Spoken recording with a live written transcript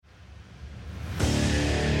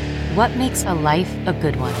What makes a life a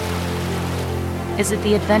good one? Is it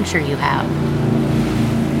the adventure you have?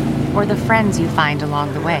 Or the friends you find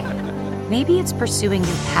along the way? Maybe it's pursuing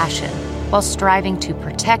your passion while striving to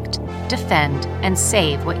protect, defend, and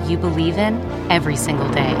save what you believe in every single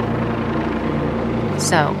day.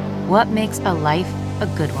 So, what makes a life a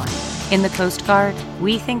good one? In the Coast Guard,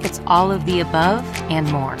 we think it's all of the above and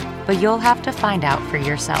more, but you'll have to find out for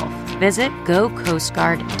yourself. Visit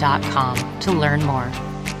gocoastguard.com to learn more.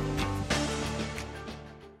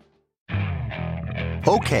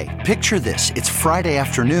 Okay, picture this. It's Friday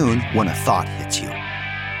afternoon when a thought hits you.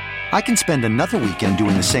 I can spend another weekend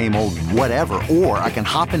doing the same old whatever, or I can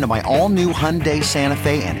hop into my all-new Hyundai Santa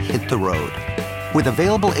Fe and hit the road. With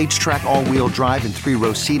available H-Track all-wheel drive and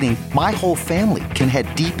 3-row seating, my whole family can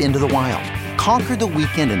head deep into the wild. Conquer the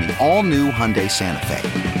weekend in the all-new Hyundai Santa Fe.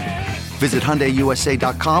 Visit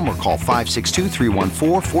HyundaiUSA.com or call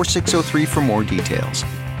 562-314-4603 for more details.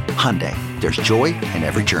 Hyundai, there's joy in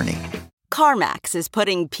every journey. CarMax is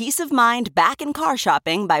putting peace of mind back in car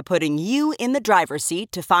shopping by putting you in the driver's seat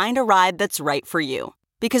to find a ride that's right for you.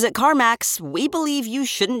 Because at CarMax, we believe you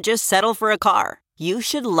shouldn't just settle for a car. You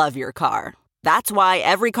should love your car. That's why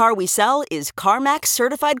every car we sell is CarMax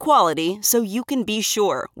certified quality, so you can be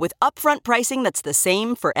sure with upfront pricing that's the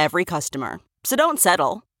same for every customer. So don't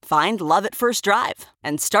settle. Find love at first drive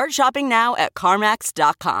and start shopping now at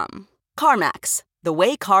CarMax.com. CarMax, the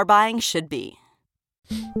way car buying should be.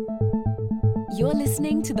 You're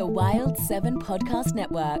listening to the Wild 7 Podcast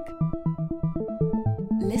Network.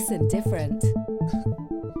 Listen different.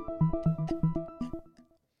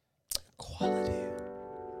 Quality.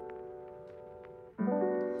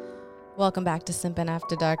 Welcome back to Simpin'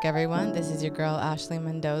 After Dark, everyone. This is your girl, Ashley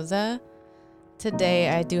Mendoza. Today,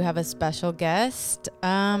 I do have a special guest.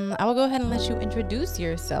 I will go ahead and let you introduce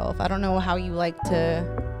yourself. I don't know what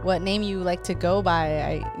name you like to go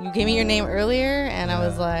by. You gave me your name earlier, and I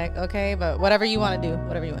was like, okay, but whatever you want to do.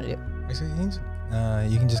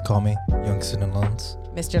 You can just call me Youngster Loans.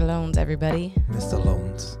 Mr. Loans, everybody. Mr.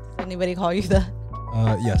 Loans. Anybody call you that?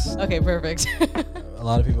 Yes. Okay, perfect. A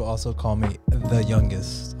lot of people also call me the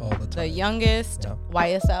youngest all the time. The youngest, yeah.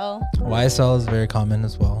 YSL. YSL is very common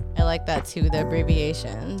as well. I like that too, the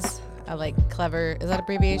abbreviations. I like clever. Is that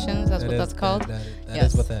abbreviations? That's what that's called? That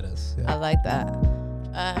is what that is. Yeah. I like that.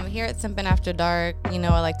 Here at Simpin' After Dark, I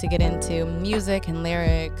like to get into music and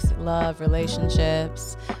lyrics, love,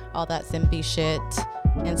 relationships, all that simpy shit.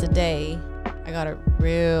 And today, I got a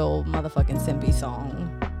real motherfucking simpy song.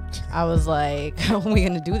 I was like, how are we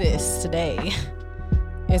gonna do this today?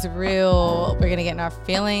 It's real. We're gonna get in our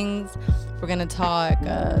feelings. We're gonna talk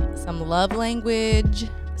some love language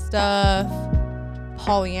stuff,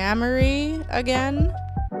 polyamory again.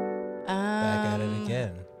 Back at it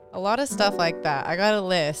again. A lot of stuff like that. I got a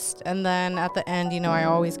list. And then at the end, I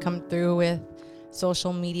always come through with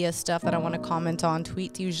social media stuff that I want to comment on,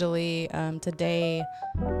 tweets usually. Today,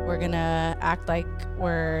 we're going to act like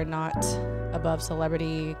we're not above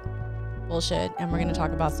celebrity bullshit. And we're going to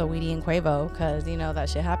talk about Saweetie and Quavo because, that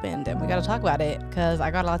shit happened. And we got to talk about it because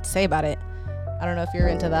I got a lot to say about it. I don't know if you're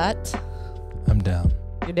into that. I'm down.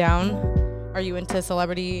 You're down? Are you into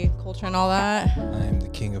celebrity culture and all that? I am the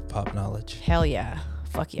king of pop knowledge. Hell yeah.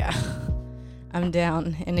 Fuck yeah. I'm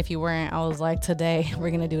down. And if you weren't, I was like, today, we're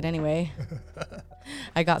going to do it anyway.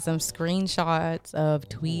 I got some screenshots of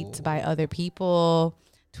tweets by other people,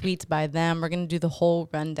 tweets by them. We're going to do the whole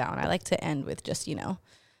rundown. I like to end with just,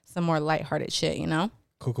 some more lighthearted shit,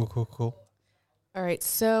 Cool. All right.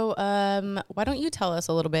 So why don't you tell us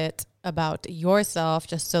a little bit about yourself,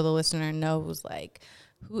 just so the listener knows,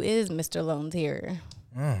 who is Mr. Loans here?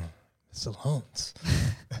 Mr. Loans.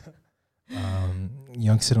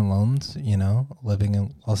 Youngster Loans, living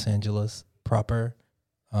in Los Angeles proper.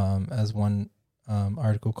 As one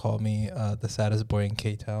article called me, the saddest boy in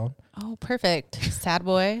K-Town. Oh, perfect. Sad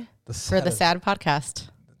boy for the sad podcast.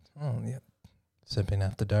 Oh, yeah. Simping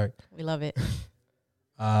After Dark. We love it.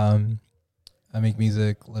 I make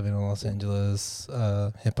music, living in Los Angeles,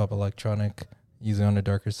 hip-hop, electronic, usually on the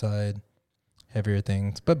darker side, heavier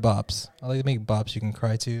things, but bops. I like to make bops you can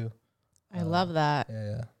cry to. I love that.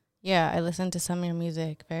 Yeah. Yeah, I listen to some of your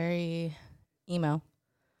music, very emo.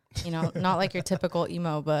 Not like your typical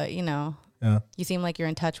emo, but, Yeah. You seem like you're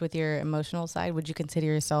in touch with your emotional side. Would you consider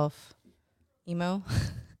yourself emo?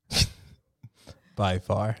 By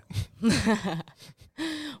far.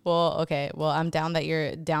 Well, okay. Well, I'm down that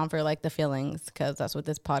you're down for, the feelings, because that's what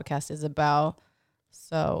this podcast is about.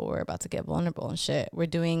 So we're about to get vulnerable and shit. We're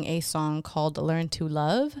doing a song called Learn to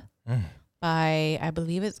Love. By, I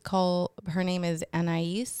believe her name is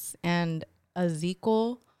Anais and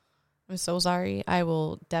Ezekiel. I'm so sorry. I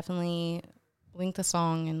will definitely link the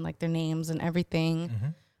song and like their names and everything Mm-hmm.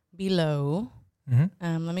 below.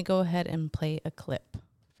 Mm-hmm. Let me go ahead and play a clip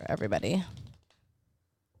for everybody.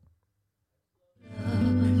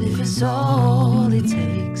 If it's all it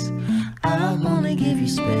takes, I wanna give you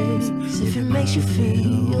space. If it makes you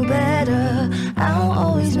feel better, I'll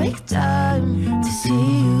always make time to see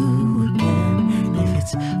you again. If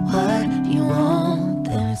it's what you want,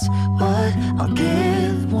 then it's what I'll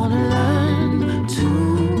give. Wanna learn to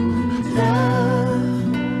love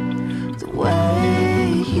the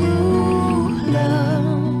way you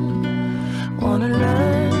love. Wanna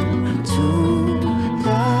learn to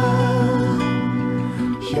love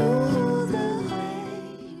you the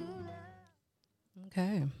way you love.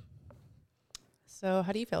 Okay. So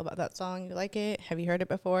how do you feel about that song? You like it? Have you heard it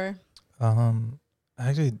before? I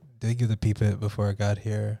actually did give the peep it before I got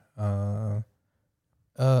here.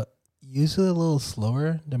 Usually a little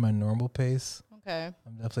slower than my normal pace. Okay.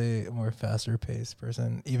 I'm definitely a more faster paced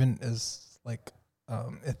person. Even as like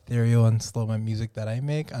ethereal and slow my music that I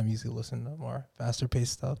make, I'm usually listening to more faster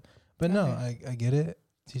paced stuff. But no, I get it.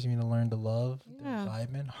 Teaching me to learn to love, Yeah.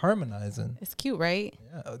 vibing, harmonizing. It's cute, right?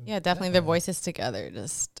 Yeah, Yeah, definitely their voices together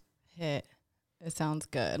just hit. It sounds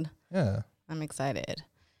good. Yeah. I'm excited.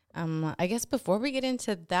 I guess before we get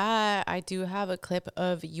into that, I do have a clip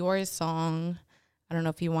of your song. I don't know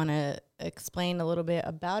if you want to explain a little bit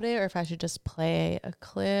about it or if I should just play a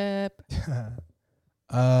clip. Yeah,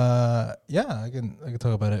 I can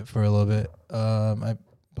talk about it for a little bit. I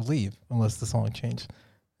believe, unless the song changed.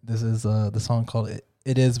 This is the song called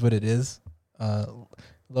It Is What It Is.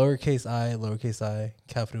 Lowercase I,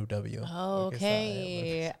 capital W. Oh, Lowercase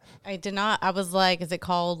okay. I did not. I was like, is it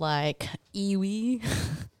called like Iwi?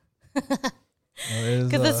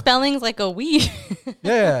 Because the spelling's like a we.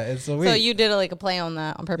 Yeah, it's a we. So you did like a play on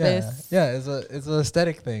that on purpose. Yeah, it's an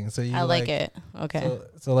aesthetic thing. So you I like it. Okay.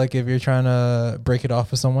 So like if you're trying to break it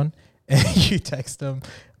off with someone and you text them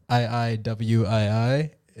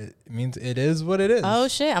IIWII, it means it is what it is. Oh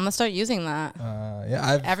shit! I'm gonna start using that.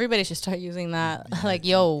 Everybody should start using that. Like,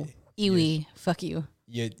 yo, Iwi, fuck you.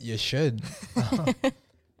 You should. But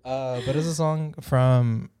it's a song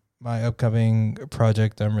from my upcoming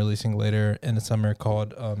project I'm releasing later in the summer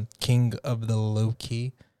called King of the Low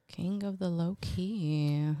Key. King of the Low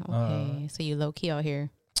Key. Okay, so you low key out here.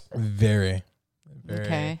 Very.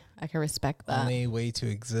 Okay, I can respect that. Only way to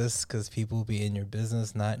exist because people be in your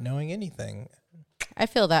business not knowing anything. I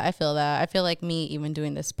feel that. I feel like me even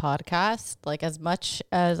doing this podcast, like as much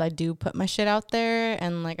as I do put my shit out there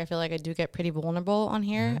and like I feel like I do get pretty vulnerable on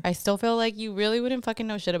here, I still feel like you really wouldn't fucking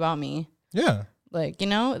know shit about me. Yeah. Like, you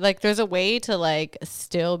know, like there's a way to like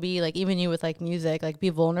still be like, even you with like music, like be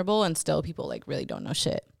vulnerable and still people like really don't know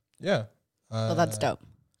shit. Yeah. So that's dope.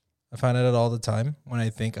 I find it all the time when I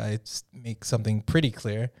think I make something pretty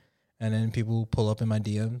clear and then people pull up in my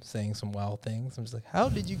DM saying some wild things. I'm just like, how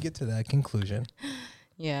did you get to that conclusion?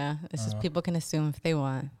 Yeah. It's just people can assume if they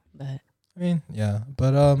want, but I mean, yeah.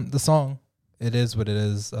 But the song, It Is What It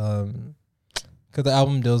Is. Because the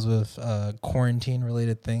album deals with quarantine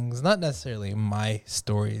related things, not necessarily my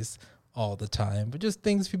stories all the time, but just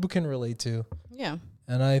things people can relate to. yeah.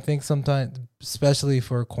 And I think sometimes, especially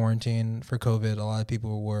for quarantine, for COVID, a lot of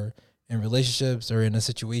people were in relationships or in a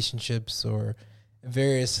situationships or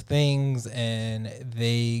various things, and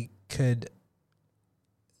they could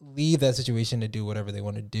leave that situation to do whatever they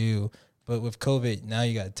want to do. But with COVID, now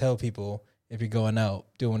you got to tell people if you're going out,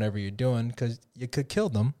 doing whatever you're doing, because you could kill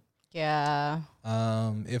them. Yeah.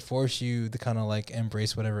 It forced you to kind of like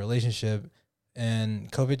embrace whatever relationship, and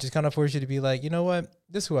COVID just kind of forced you to be like, you know what,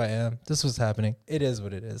 this is who I am, this is what's happening, it is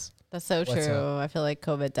what it is. That's so What's true. up? I feel like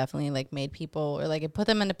COVID definitely like made people, or like it put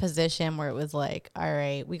them in a position where it was like, all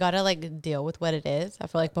right, we got to like deal with what it is. I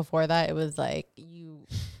feel like before that it was like you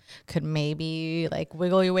could maybe like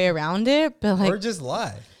wiggle your way around it, but like, Or just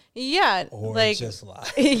lie. yeah, Or like just lie.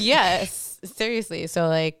 yes, seriously. So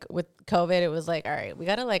like with COVID, it was like, all right, we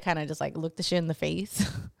got to like kind of just like look the shit in the face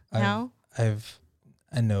now.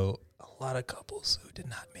 I know a lot of couples who did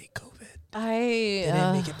not make COVID. They They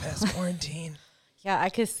didn't make it past quarantine. Yeah, I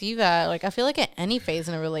could see that. Like, I feel like at any phase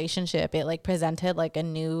in a relationship, it like presented like a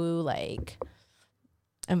new like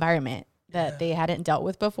environment that they hadn't dealt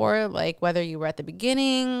with before. Like whether you were at the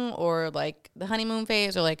beginning or like the honeymoon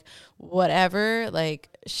phase or like whatever, like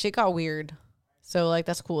shit got weird. So like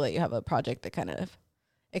that's cool that you have a project that kind of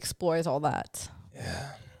explores all that.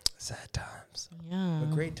 Yeah, sad times, Yeah,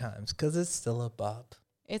 but great times because it's still a bop.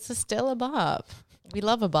 it's still a bop. We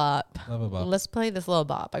love a bop. Love a bop. Let's play this little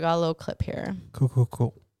bop. I got a little clip here.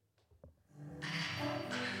 Cool.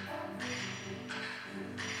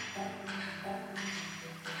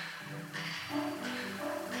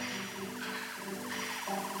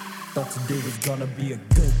 Thought today was gonna be a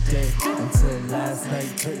good day, until last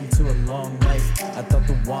night turned into a long night. I thought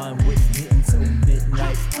the wine wouldn't hit until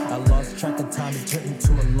midnight. I lost track of time, it turned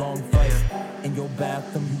into a long fight. In your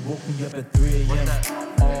bathroom, you woke me up at 3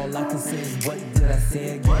 a.m. All I can say is, what did I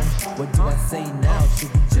say again? What do I say now?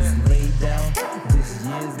 Should we just lay down? This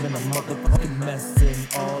year's been a motherfucking mess,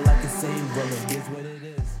 and all I can say, well, it is what it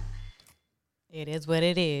is. It is what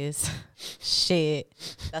it is. Shit.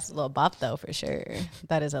 That's a little bop, though, for sure.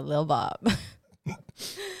 That is a little bop.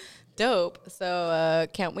 Dope. So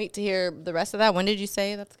can't wait to hear the rest of that. When did you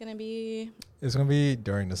say that's going to be? It's going to be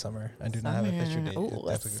during the summer. I do not have a official date. Ooh,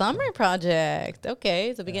 a summer project.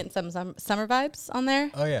 Okay. So we getting some summer vibes on there?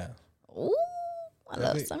 Oh, yeah. Ooh, I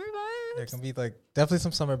love summer vibes. There can be like definitely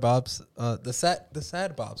some summer bobs. The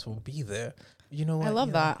sad bobs will be there. You know what? I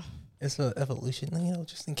love that. It's an evolution, you know,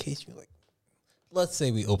 just in case you like. Let's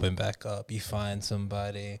say we open back up. You find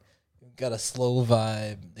somebody, you got a slow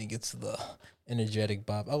vibe, then get to the energetic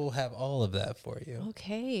bob. I will have all of that for you.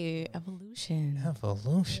 Okay, evolution.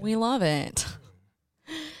 Evolution. We love it.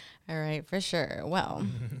 All right, for sure. Well,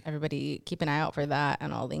 everybody keep an eye out for that,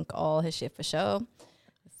 and I'll link all his shit for show.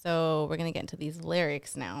 So we're going to get into these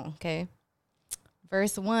lyrics now, okay?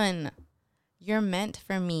 Verse 1, you're meant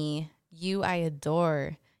for me. You I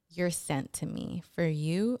adore. You're sent to me. For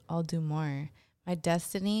you, I'll do more. My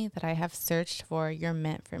destiny that I have searched for, you're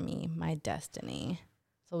meant for me. My destiny.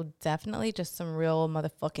 So definitely just some real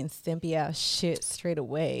motherfucking simpy ass shit straight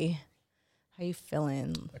away. How you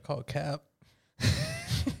feeling? I call it cap.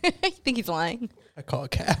 You think he's lying? I call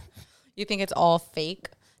it cap. You think it's all fake?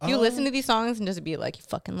 Do you listen to these songs and just be like, you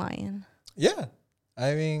fucking lying? Yeah.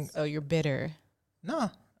 I mean. So you're bitter. No.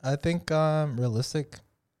 I think realistic.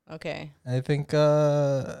 Okay. I think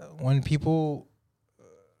when people,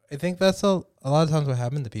 I think that's a lot of times what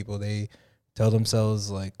happened to people. They tell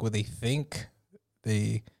themselves like what they think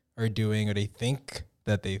they are doing or they think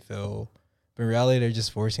that they feel. But in reality, they're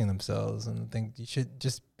just forcing themselves. And I think you should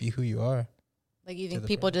just be who you are. Like you think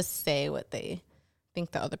people just say what they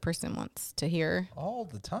think the other person wants to hear all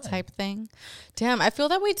the time type thing. Damn, I feel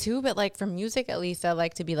that way too, but like for music at least I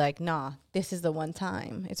like to be like, nah, this is the one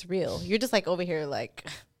time. It's real. You're just like over here like,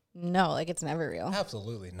 no, like it's never real.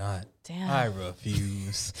 Absolutely not. Damn. I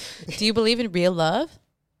refuse. Do you believe in real love?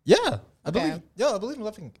 Yeah. I believe in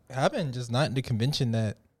love can happen, just not in the convention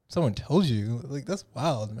that someone tells you. Like that's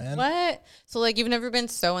wild, man. What? So like you've never been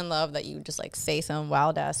so in love that you just like say some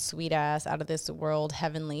wild ass, sweet ass, out of this world,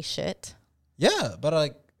 heavenly shit? Yeah, but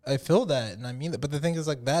like I feel that and I mean that. But the thing is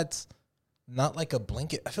like that's not like a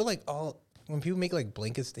blanket. I feel like when people make like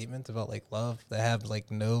blanket statements about like love that have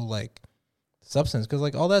like no like substance, because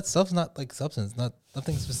like all that stuff's not like substance,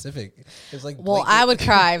 nothing specific. It's like well, I would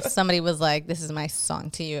cry if somebody was like, "This is my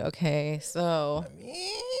song to you." Okay, so I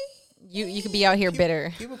mean, you could be out here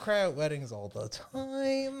bitter. People cry at weddings all the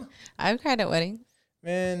time. I've cried at weddings.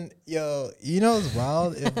 Man, yo, you know it's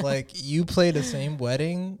wild if like you play the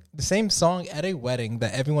same song at a wedding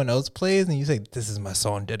that everyone else plays, and you say, "This is my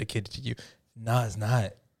song dedicated to you." No, it's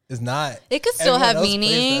not. It's not. It could still have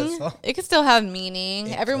meaning. It could still have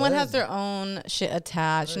meaning. Everyone has their own shit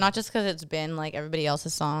attached, not just because it's been like everybody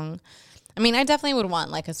else's song. I mean, I definitely would want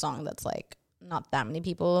like a song that's like not that many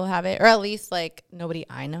people have it, or at least like nobody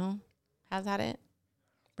I know has had it.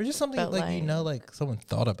 But just something like you know, like someone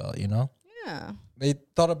thought about, you know. Yeah. They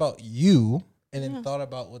thought about you and then thought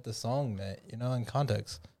about what the song meant, you know, in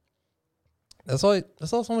context. That's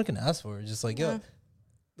all someone can ask for. It's just like, yo,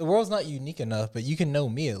 the world's not unique enough, but you can know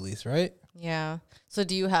me at least, right? Yeah. So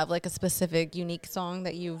do you have like a specific unique song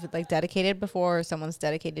that you've like dedicated before, or someone's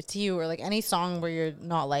dedicated to you, or like any song where you're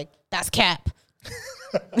not like, that's cap?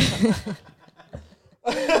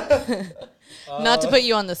 Not to put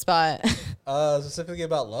you on the spot. Specifically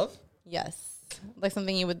about love? Yes. Like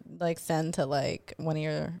something you would like send to like one of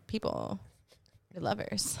your people, your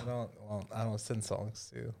lovers. I don't send songs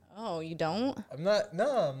to. Oh, you don't? I'm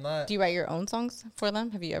not. Do you write your own songs for them?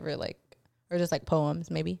 Have you ever like, or just like poems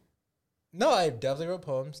maybe? No, I definitely wrote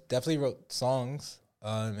poems. Definitely wrote songs.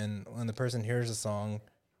 And when the person hears a song,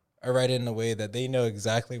 I write it in a way that they know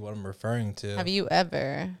exactly what I'm referring to. Have you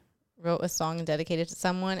ever wrote a song dedicated to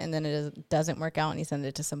someone and then it doesn't work out and you send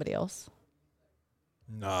it to somebody else?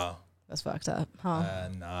 No. That's fucked up, huh?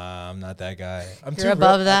 Nah, I'm not that guy. You're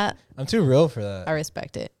above that? I'm too real for that. I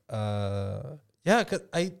respect it. Yeah, because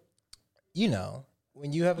you know,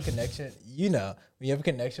 when you have a connection, when you have a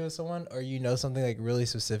connection with someone or you know something like really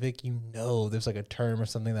specific, you know there's like a term or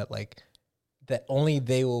something that like, that only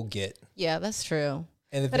they will get. Yeah, that's true.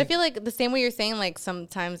 And But I feel like the same way you're saying, like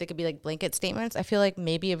sometimes it could be like blanket statements. I feel like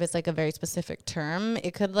maybe if it's like a very specific term,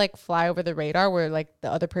 it could like fly over the radar where like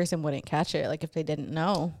the other person wouldn't catch it, like if they didn't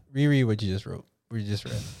know. reread what you just wrote. What you just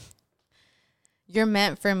read. You're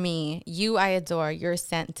meant for me. You I adore. You're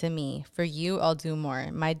sent to me. For you I'll do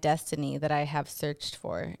more. My destiny that I have searched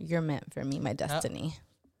for. You're meant for me. My destiny.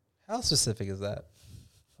 How specific is that?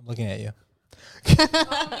 I'm looking at you.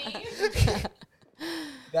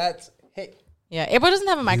 That's hey. Yeah, April doesn't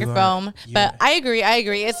have a microphone, but I agree.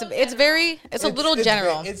 It's a little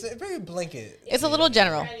general. It's a very blanket. It's a little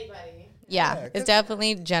general. Yeah, Yeah, it's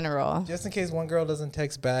definitely general. Just in case one girl doesn't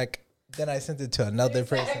text back, then I sent it to another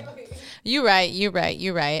person. You're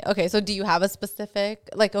right. Okay, so do you have a specific,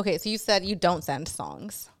 like, okay, so you said you don't send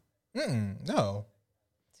songs. No.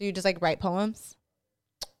 So you just like write poems?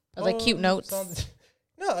 Or like cute notes?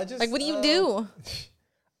 No, I just. Like, what do you do?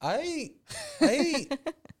 I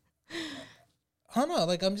don't know.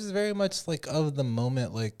 Like, I'm just very much like of the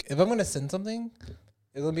moment. Like, if I'm gonna send something,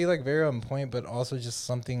 it'll be like very on point, but also just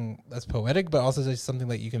something that's poetic, but also just something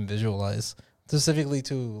that you can visualize specifically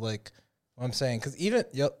to like what I'm saying. Because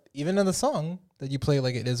even in the song that you play,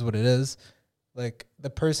 like It Is What It Is, like the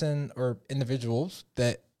person or individuals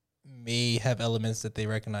that may have elements that they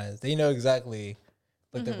recognize, they know exactly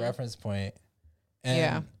like the reference point. And,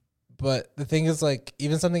 Yeah. But the thing is, like,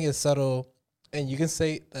 even something as subtle, and you can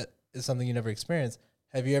say that is something you never experienced.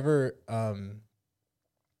 Have you ever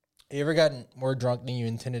gotten more drunk than you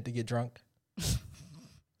intended to get drunk?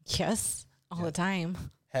 Yes, all the time.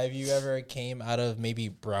 Have you ever came out of maybe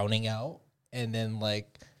browning out and then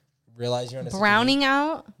like realize you're in a Browning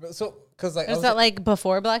out? situation? So, because like, I Is was that like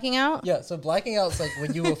before blacking out? yeah, so blacking out is like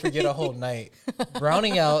when you will forget a whole night.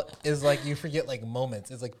 Browning out is like you forget like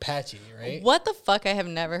moments. It's like patchy, right? What the fuck? I have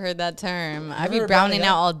never heard that term. I be heard browning browning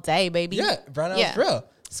out out? all day, baby. Yeah, brown out Yeah. is real.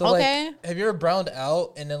 So Okay. like, have you ever browned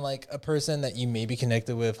out and then like a person that you may be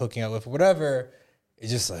connected with, hooking out with, whatever, is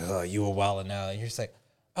just like, oh, you were wilding out. And you're just like,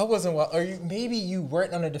 I wasn't wild. Or maybe you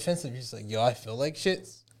weren't on a defensive. You're just like, yo, I feel like shit.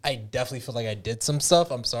 I definitely feel like I did some stuff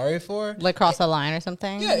I'm sorry for. Like cross a line or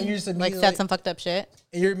something? Yeah, and you're just like immediately said like- some fucked up shit?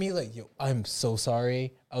 And you're me like, yo, I'm so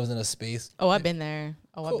sorry. I was in a space. Oh, I've been there.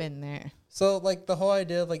 Cool. I've been there. So like the whole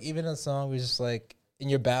idea of like even a song was just like in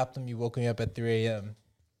your bathroom, you woke me up at 3 a.m.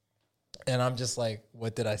 And I'm just like,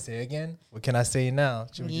 what did I say again? What can I say now?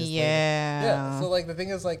 Should we just yeah. So like the thing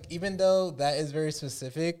is like, even though that is very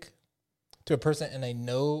specific to a person and I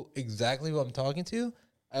know exactly who I'm talking to,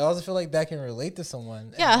 I also feel like that can relate to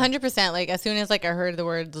someone. Yeah, 100%. Like as soon as like I heard the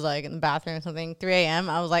words like in the bathroom or something, 3 a.m.,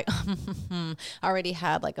 I was like, I already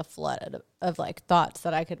had like a flood of like thoughts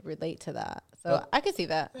that I could relate to that. So I could see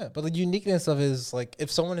that. Yeah, but the uniqueness of it is like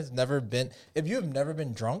if someone has never been, if you have never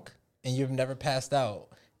been drunk and you've never passed out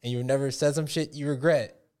and you've never said some shit you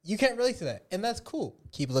regret, you can't relate to that. And that's cool.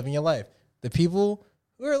 Keep living your life. The people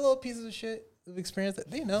who are little pieces of shit who've experienced that,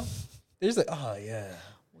 they know. They're just like, oh, yeah.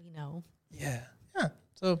 We know. Yeah. Yeah.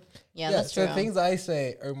 So, Yeah, that's so true. things I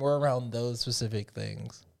say are more around those specific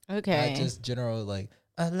things. Okay. Not just general, like,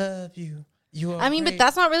 I love you. You are I mean, great. but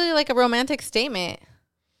that's not really like a romantic statement.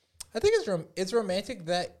 I think it's romantic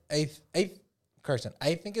that Carson,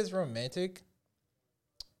 I think it's romantic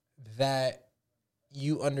that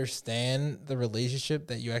you understand the relationship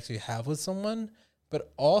that you actually have with someone,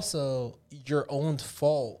 but also your own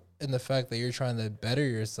fault in the fact that you're trying to better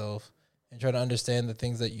yourself and try to understand the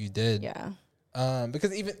things that you did. Yeah.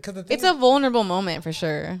 Because the thing It's a vulnerable moment for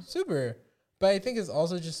sure. super, but I think it's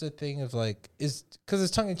also just a thing of like is because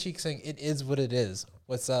it's tongue in cheek saying it is what it is.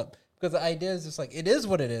 What's up? Because the idea is just like it is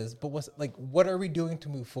what it is, but what are we doing to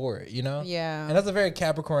move forward? You know? Yeah. And that's a very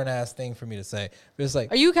Capricorn ass thing for me to say. But it's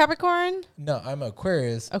like Are you Capricorn? no, I'm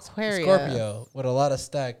Aquarius, Aquarius. Scorpio with a lot of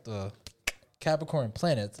stacked Capricorn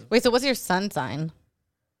planets. Wait, so what's your sun sign?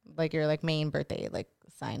 Like your like main birthday like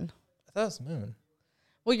sign? I thought it was Moon.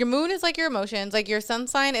 Well, your moon is like your emotions. Like your sun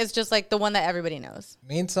sign is just like the one that everybody knows.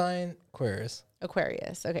 Main sign Aquarius,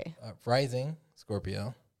 Aquarius. Okay. rising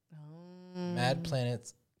Scorpio, Mm. mad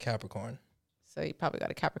planets Capricorn. So you probably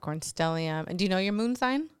got a Capricorn stellium. And do you know your moon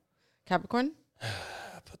sign? Capricorn?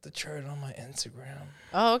 I put the chart on my Instagram.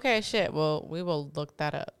 Oh, okay. Shit. Well, we will look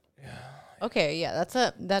that up. Yeah. Okay. Yeah.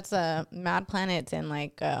 That's a mad planets and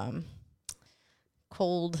like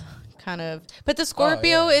cold kind of. But the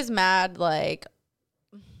Scorpio yeah. is mad like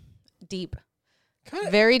deep.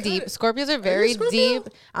 Kinda, Very kinda- deep. Scorpios are you a very Scorpio?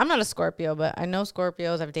 deep. I'm not a Scorpio, but I know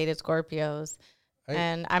Scorpios. I've dated Scorpios.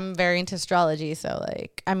 And I'm very into astrology. So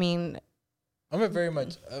like, I mean, I'm very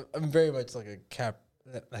much like a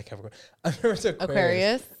Like Capricorn. I've never said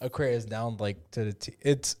Aquarius. Aquarius down like to the T.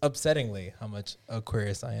 It's upsettingly how much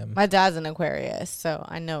Aquarius I am. My dad's an Aquarius, so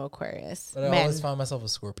I know Aquarius. But I always find myself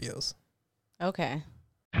with Scorpios. Okay.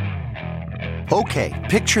 Okay,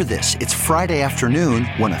 picture this. It's Friday afternoon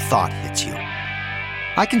when a thought hits you.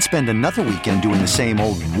 I can spend another weekend doing the same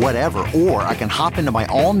old whatever, or I can hop into my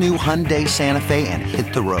all-new Hyundai Santa Fe and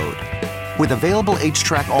hit the road. With available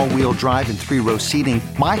H-Track all-wheel drive and 3-row seating,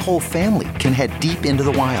 my whole family can head deep into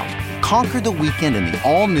the wild. Conquer the weekend in the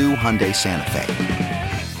all-new Hyundai Santa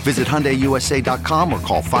Fe. Visit HyundaiUSA.com or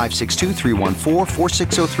call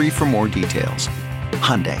 562-314-4603 for more details.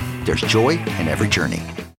 Hyundai, there's joy in every journey.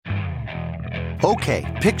 Okay,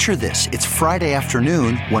 picture this. It's Friday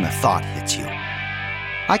afternoon when a thought hits you.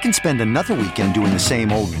 I can spend another weekend doing the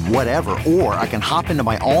same old whatever, or I can hop into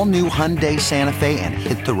my all-new Hyundai Santa Fe and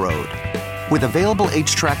hit the road. With available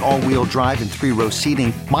H-Track all-wheel drive and 3-row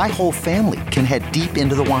seating, my whole family can head deep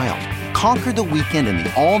into the wild. Conquer the weekend in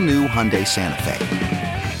the all-new Hyundai Santa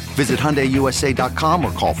Fe. Visit HyundaiUSA.com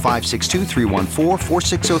or call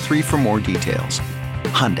 562-314-4603 for more details.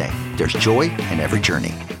 Hyundai, there's joy in every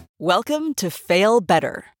journey. Welcome to Fail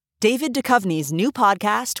Better, David Duchovny's new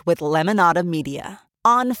podcast with Lemonada Media.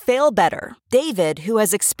 On Fail Better, David, who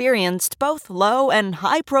has experienced both low and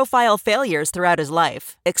high-profile failures throughout his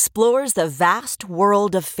life, explores the vast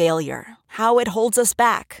world of failure, how it holds us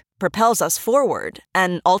back, propels us forward,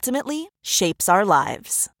 and ultimately shapes our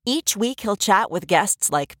lives. Each week he'll chat with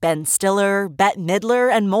guests like Ben Stiller, Bette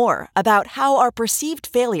Midler, and more about how our perceived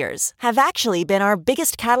failures have actually been our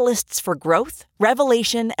biggest catalysts for growth,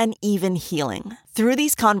 revelation, and even healing. Through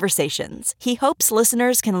these conversations, he hopes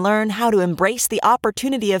listeners can learn how to embrace the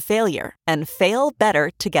opportunity of failure and fail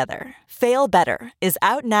better together. Fail Better is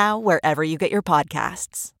out now wherever you get your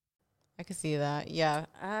podcasts. I can see that. Yeah.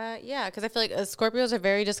 Because I feel like Scorpios are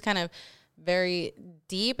very just kind of very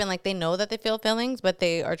deep and like they know that they feel feelings, but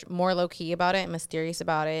they are more low key about it and mysterious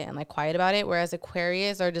about it and like quiet about it. Whereas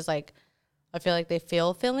Aquarius are just like, I feel like they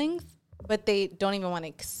feel feelings, but they don't even want to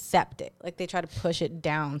accept it. Like they try to push it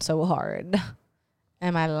down so hard.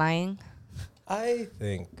 Am I lying? I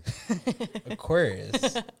think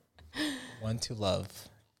Aquarius want to love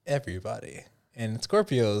everybody, and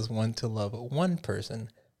Scorpios want to love one person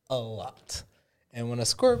a lot. And when a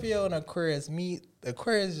Scorpio and Aquarius meet,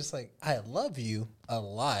 Aquarius is just like, I love you a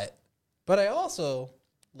lot, but I also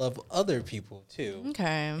love other people too.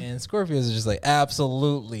 Okay. And Scorpios is just like,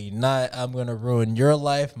 absolutely not. I'm going to ruin your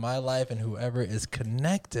life, my life, and whoever is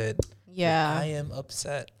connected. Yeah. I am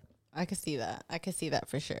upset. I could see that. I could see that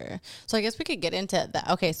for sure. So I guess we could get into that.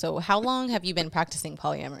 Okay, so how long have you been practicing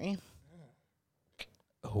polyamory?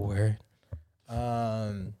 Oh, word.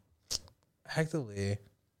 Actively, I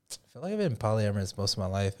feel like I've been polyamorous most of my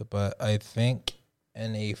life, but I think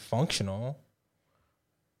in a functional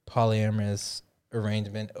polyamorous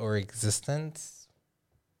arrangement or existence,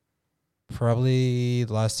 probably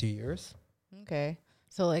the last 2 years. Okay.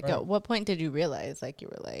 So like Right. at what point did you realize like you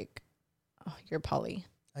were like, oh, you're poly?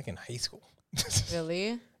 Like in high school.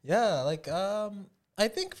 Really? Yeah, like I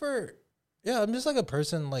think I'm just like a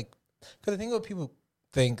person like, because I think what people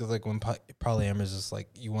think is like when polyamorous is just like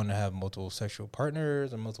you want to have multiple sexual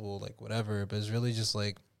partners or multiple like whatever, but it's really just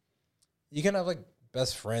like you can have like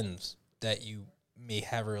best friends that you may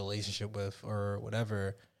have a relationship with or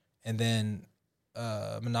whatever, and then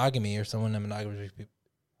monogamy or someone in monogamy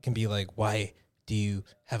can be like, why do you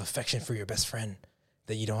have affection for your best friend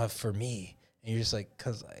that you don't have for me? And you're just like,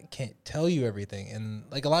 because I can't tell you everything. And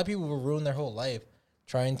like a lot of people will ruin their whole life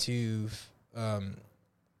trying to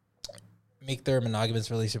make their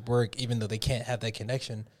monogamous relationship work, even though they can't have that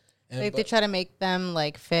connection. And Like they try to make them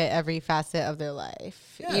like fit every facet of their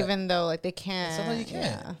life, Yeah. even though like they can't. sometimes you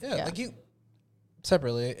can't. Yeah. Like you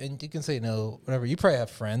separately, and you can say no, whatever. You probably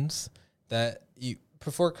have friends that you,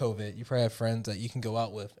 before COVID, you probably have friends that you can go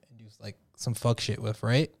out with and do like some fuck shit with,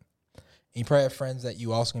 right? And you probably have friends that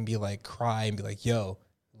you also can be like cry and be like, yo,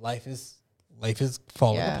 life is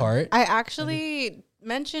falling apart. I actually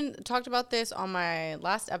talked about this on my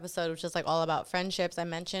last episode, which is like all about friendships. I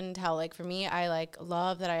mentioned how like for me, I like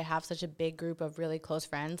love that I have such a big group of really close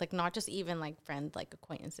friends, like not just even like friends, like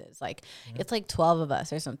acquaintances. Like it's like 12 of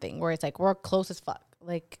us or something where it's like we're close as fuck.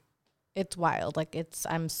 Like it's wild. Like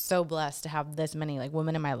I'm so blessed to have this many like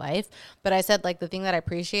women in my life. But I said like the thing that I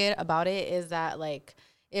appreciate about it is that like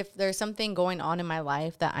if there's something going on in my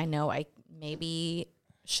life that I know I maybe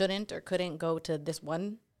shouldn't or couldn't go to this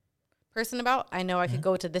one person about, I know I could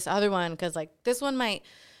go to this other one because like this one might,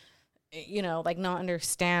 you know, like not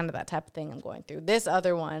understand that type of thing I'm going through. This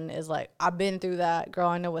other one is like, I've been through that, girl,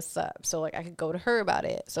 I know what's up. So like I could go to her about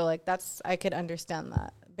it. So like I could understand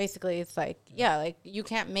basically it's like, yeah, like you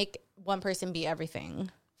can't make one person be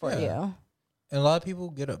everything for you. And a lot of people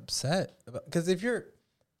get upset about, because if you're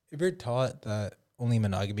taught that only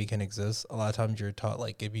monogamy can exist, a lot of times you're taught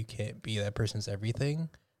like if you can't be that person's everything,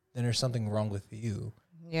 then there's something wrong with you.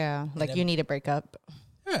 Yeah, like you need to break up.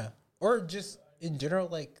 Yeah, or just in general,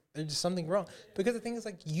 like there's just something wrong. Because the thing is,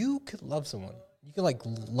 like, you could love someone, you can like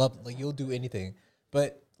love, like you'll do anything,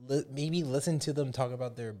 but maybe listen to them talk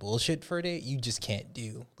about their bullshit for a day. You just can't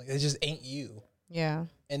do, like, it just ain't you. Yeah,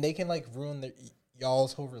 and they can like ruin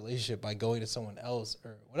y'all's whole relationship by going to someone else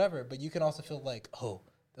or whatever. But you can also feel like, oh,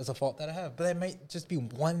 that's a fault that I have. But that might just be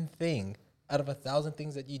one thing out of 1,000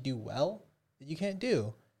 things that you do well that you can't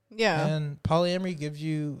do. Yeah. And polyamory gives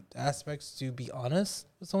you aspects to be honest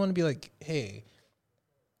with someone, to be like, hey,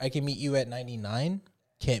 I can meet you at 99,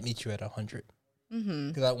 can't meet you at 100.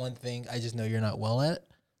 Because that one thing I just know you're not well at,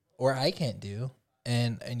 or I can't do,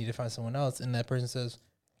 and I need to find someone else. And that person says,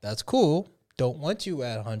 that's cool. Don't want you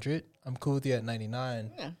at 100. I'm cool with you at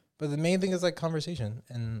 99. Yeah. But the main thing is like conversation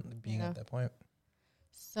and being at that point.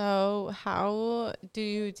 So how do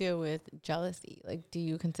you deal with jealousy? Like, do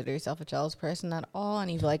you consider yourself a jealous person at all? And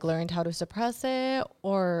you've like learned how to suppress it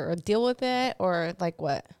or deal with it, or like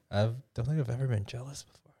what? I don't think I've ever been jealous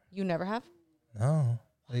before. You never have? No.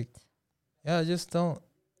 What? Like, yeah, I just don't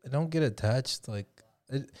get attached. Like,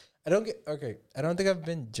 I don't think I've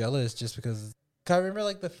been jealous just because I remember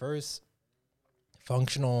like the first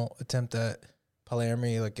functional attempt at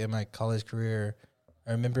polyamory, like in my college career.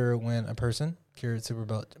 I remember when a person cared super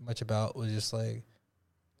much about was just like,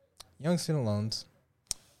 young student loans,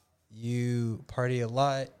 you party a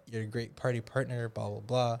lot, you're a great party partner, blah, blah,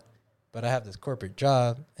 blah. But I have this corporate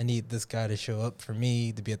job. I need this guy to show up for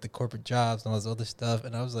me to be at the corporate jobs and all this other stuff.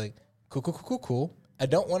 And I was like, cool. I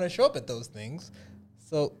don't want to show up at those things.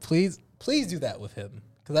 So please do that with him,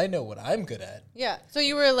 because I know what I'm good at. Yeah. So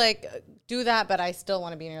you were like, do that, but I still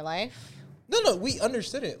want to be in your life? No, we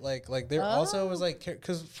understood it. Like there also was like,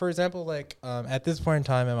 because for example, like at this point in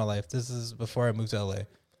time in my life, this is before I moved to LA.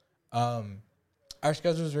 Our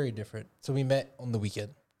schedule was very different. So we met on the weekend,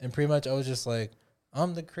 and pretty much I was just like,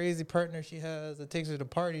 I'm the crazy partner she has that takes her to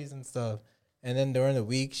parties and stuff. And then during the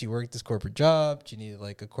week, she worked this corporate job. She needed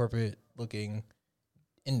like a corporate looking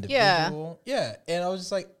individual. Yeah. And I was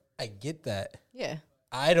just like, I get that. Yeah.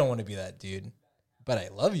 I don't want to be that dude, but I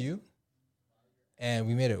love you. And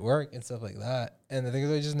we made it work and stuff like that. And the thing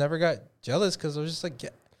is, I just never got jealous, because I was just like,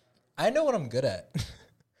 yeah, I know what I'm good at.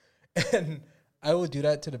 And I will do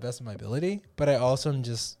that to the best of my ability. But I also am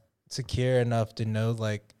just secure enough to know,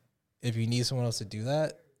 like, if you need someone else to do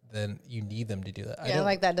that, then you need them to do that. Yeah,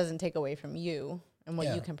 like that doesn't take away from you and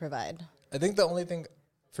what you can provide. I think the only thing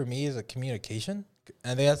for me is a communication.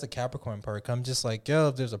 And I think that's the Capricorn part. I'm just like, yo,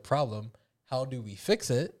 if there's a problem, how do we fix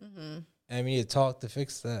it? And we need to talk to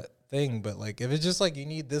fix that thing. But like, if it's just like you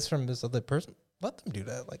need this from this other person, let them do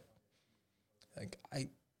that. Like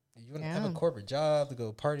you want to have a corporate job to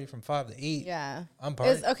go party from 5 to 8. Yeah, I'm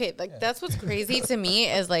partying. Okay, like that's what's crazy to me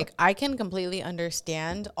is like I can completely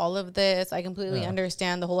understand all of this. I completely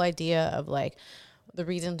understand the whole idea of like the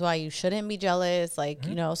reasons why you shouldn't be jealous. Like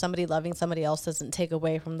you know, somebody loving somebody else doesn't take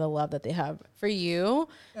away from the love that they have for you.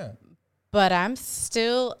 Yeah. But I'm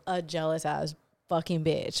still a jealous ass fucking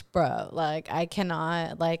bitch, bro. Like I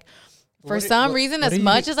cannot like. For some reason, as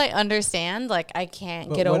much as I understand, like I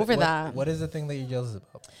can't get over that. What is the thing that you're jealous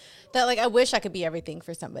about? That like I wish I could be everything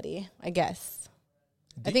for somebody. I guess.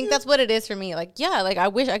 I think that's what it is for me. Like yeah, like I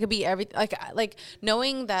wish I could be everything. Like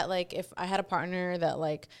knowing that like if I had a partner that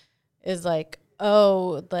like is like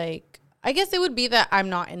like I guess it would be that I'm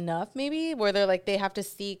not enough maybe, where they're like they have to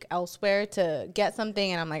seek elsewhere to get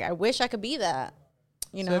something, and I'm like I wish I could be that.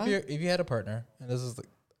 You know. So if you had a partner, and this is like.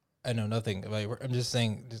 I know nothing about. I'm just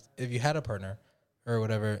saying, if you had a partner or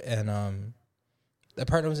whatever, and that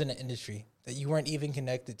partner was in an industry that you weren't even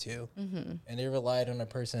connected to, and they relied on a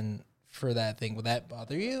person for that thing, would that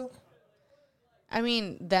bother you? I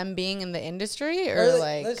mean, them being in the industry, or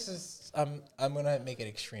like let's just. I'm gonna make an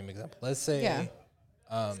extreme example. Let's say,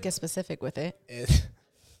 let's get specific with it.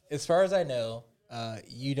 As far as I know,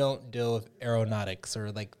 you don't deal with aeronautics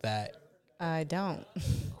or like that. I don't.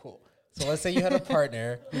 Cool. So let's say you had a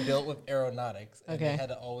partner who dealt with aeronautics, and they had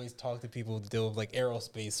to always talk to people to deal with like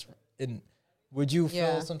aerospace. And would you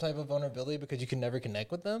feel some type of vulnerability because you can never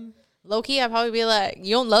connect with them? Low key, I'd probably be like,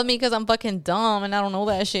 you don't love me because I'm fucking dumb and I don't know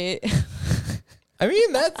that shit. I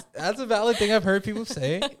mean, that's a valid thing I've heard people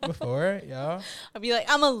say before. Yeah, I'd be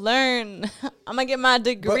like, I'm gonna learn. I'm gonna get my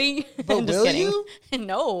degree. But will you?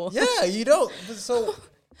 No. Yeah, you don't. So,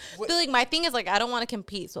 but like my thing is like I don't want to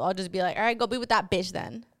compete, so I'll just be like, all right, go be with that bitch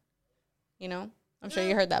then. You know, I'm sure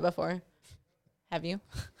you heard that before. Have you?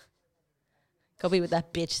 Go be with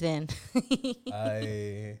that bitch then.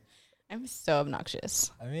 I'm so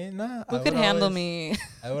obnoxious. I mean, nah. Who could handle me?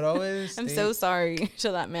 I would always. I'm so sorry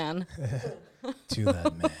to that man. To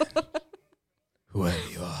that man, whoever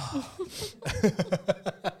you are.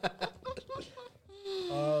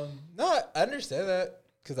 No, I understand that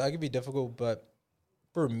because that could be difficult. But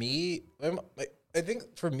for me, I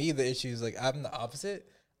think for me the issue is like I'm the opposite.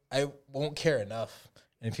 I won't care enough,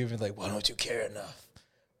 and people are like, "Why don't you care enough?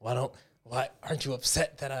 Why aren't you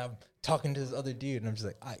upset that I'm talking to this other dude?" And I'm just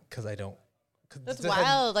like, because I don't. That's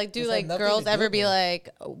wild. Like, do like girls ever be like,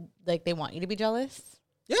 oh, like they want you to be jealous?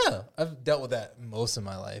 Yeah, I've dealt with that most of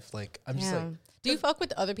my life. Like, I'm just like, do you fuck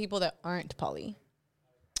with other people that aren't poly?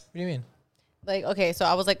 What do you mean? Like, okay, so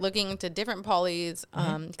I was like looking into different polys,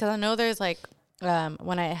 because I know there's like,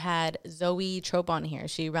 when I had Zoe Trope on here,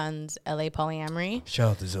 she runs LA Polyamory.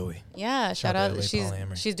 Shout out to Zoe. Yeah, shout out. to LA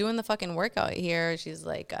Polyamory. She's doing the fucking workout here. She's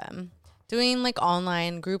like, doing like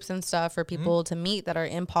online groups and stuff for people to meet that are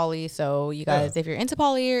in poly. So you guys, if you're into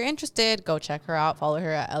poly or interested, go check her out. Follow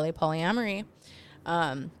her at LA Polyamory.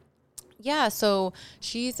 Yeah, so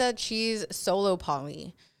she said she's solo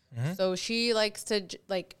poly. So she likes to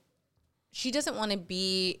like, she doesn't want to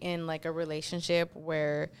be in like a relationship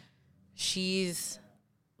where she's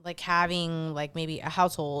like having like maybe a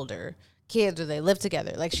household or kids or they live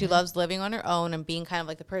together. Like she loves living on her own and being kind of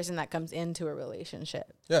like the person that comes into a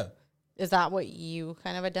relationship. Yeah. Is that what you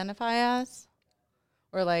kind of identify as?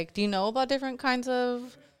 Or like, do you know about different kinds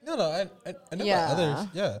of? No, I know about others.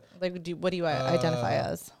 Yeah. Like, what do you identify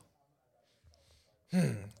as?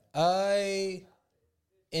 In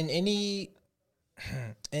any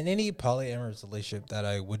polyamorous relationship that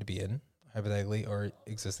I would be in, hypothetically or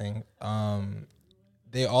existing,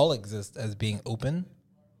 they all exist as being open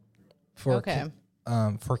for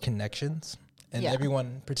for connections. And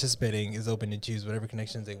everyone participating is open to choose whatever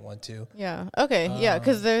connections they want to. Yeah. Okay. Yeah.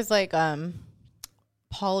 Because there's like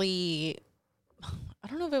poly. I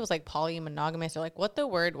don't know if it was like poly-monogamous or like what the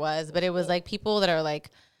word was, but it was like people that are like,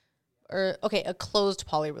 a closed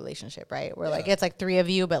poly relationship, right? Where like it's like 3 of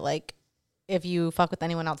you, but like if you fuck with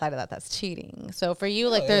anyone outside of that, that's cheating. So for you,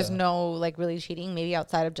 like there's no like really cheating, maybe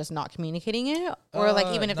outside of just not communicating it, or like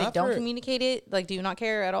even if they don't communicate it, like do you not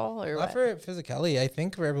care at all, or not for physicality? I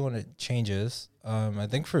think for everyone it changes. I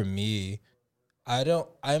think for me, I'm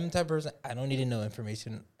the type of person, I don't need to know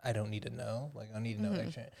information I don't need to know. Like I don't need to know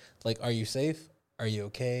extra. Like, are you safe? Are you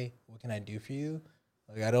okay? What can I do for you?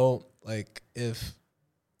 Like I don't like if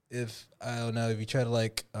I don't know, if you try to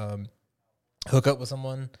like hook up with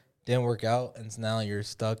someone, didn't work out, and so now you're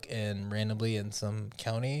stuck in randomly in some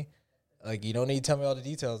county, like you don't need to tell me all the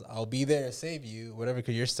details. I'll be there to save you, whatever,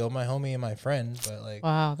 because you're still my homie and my friend. But like,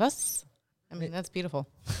 wow, that's beautiful.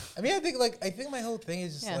 I mean, I think my whole thing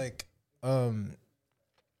is just like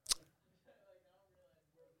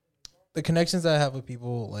the connections that I have with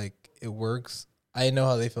people, like it works. I know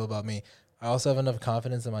how they feel about me. I also have enough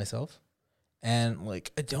confidence in myself. And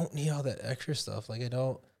like I don't need all that extra stuff. Like I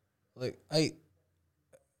don't like I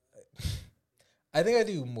think I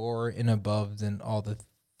do more and above than all the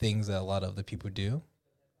things that a lot of the people do.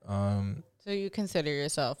 So you consider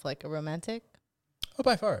yourself like a romantic? Oh,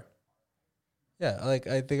 by far. Yeah, like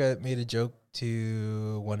I think I made a joke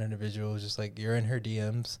to one individual, just like you're in her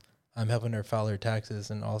DMs. I'm helping her file her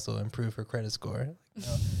taxes and also improve her credit score. You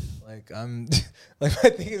know, like I'm, like my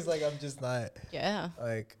thing is like I'm just not. Yeah.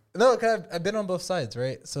 Like no, cause I've been on both sides,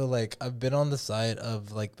 right? So like I've been on the side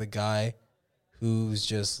of like the guy who's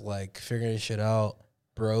just like figuring shit out,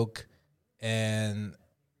 broke, and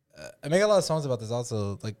I make a lot of songs about this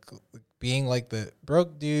also, like being like the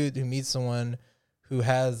broke dude who meets someone who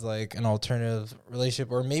has like an alternative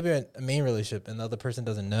relationship or maybe a main relationship, and the other person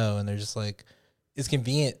doesn't know, and they're just like, it's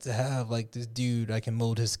convenient to have like this dude I can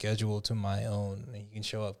mold his schedule to my own, and he can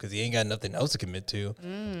show up because he ain't got nothing else to commit to.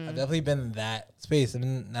 I've definitely been in that space,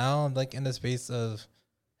 and now I'm like in the space of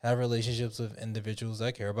have relationships with individuals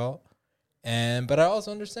I care about, but I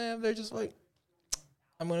also understand they're just like,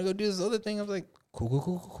 I'm gonna go do this other thing. I'm like,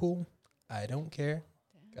 cool. I don't care.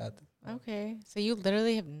 Got this. Okay, so you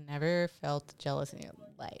literally have never felt jealous in your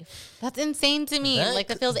life. That's insane to me. Like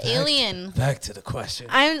that feels alien. Back to the question.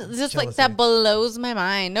 I'm just like, that blows my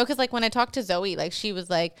mind. No, because like when I talked to Zoe, like she was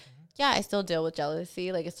like, yeah, I still deal with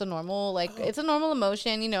jealousy. Like it's a normal, it's a normal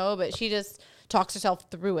emotion, you know, but she just talks herself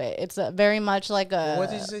through it. It's very much like a what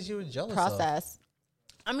did you say she was jealous process.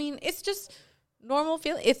 I mean, it's just normal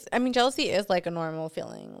feeling. Jealousy is like a normal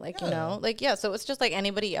feeling, like, you know, like, yeah, so it's just like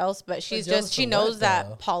anybody else, but she's just, she knows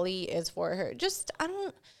that poly is for her. Just, I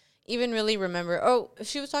don't even really remember. Oh,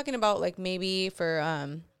 she was talking about like maybe for,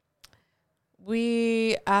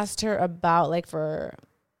 we asked her about like for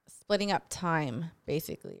splitting up time,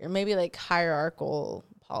 basically, or maybe like hierarchical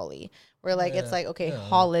poly, where like it's like, okay,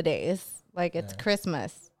 holidays, like it's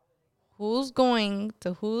Christmas. Who's going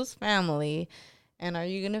to whose family? And are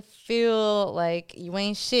you going to feel like you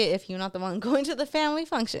ain't shit if you're not the one going to the family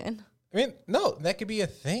function? I mean, no, that could be a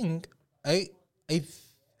thing. I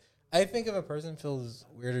think if a person feels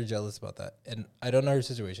weird or jealous about that, and I don't know her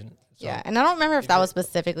situation. So yeah, and I don't remember if that was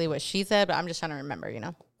specifically what she said, but I'm just trying to remember, you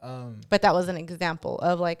know. But that was an example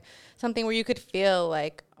of like something where you could feel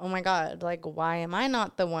like, oh my God, like why am I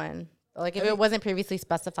not the one? Like if it wasn't previously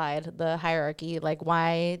specified, the hierarchy, like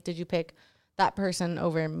why did you pick that person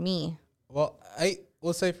over me? Well, I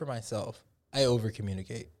will say for myself, I over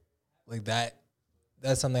communicate. Like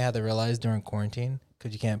that's something I had to realize during quarantine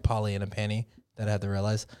because you can't poly in a panty. That I had to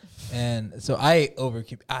realize. And so I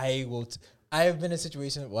have been in a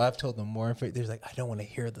situation where I've told them more. There's like, I don't want to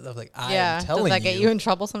hear that. I was like, I'm telling you. Does that get you in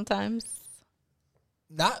trouble sometimes?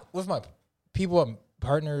 Not with my people I'm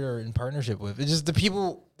partnered or in partnership with. It's just the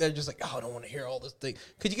people that are just like, oh, I don't want to hear all this thing.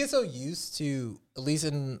 Because you get so used to, at least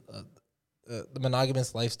in the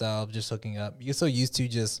monogamous lifestyle of just hooking up, you get so used to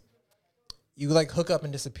just, you like hook up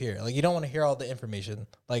and disappear. Like you don't want to hear all the information.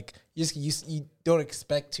 Like you don't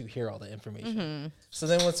expect to hear all the information. Mm-hmm. So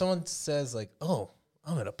then when someone says like, "Oh,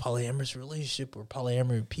 I'm in a polyamorous relationship or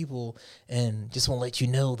polyamory people," and just want to let you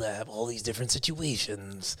know that I have all these different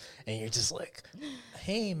situations, and you're just like,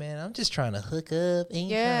 "Hey, man, I'm just trying to hook up."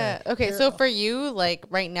 Yeah. Okay. So for you, like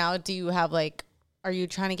right now, do you have like, are you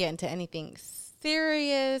trying to get into anything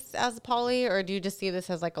serious as a poly, or do you just see this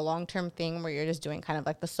as like a long-term thing where you're just doing kind of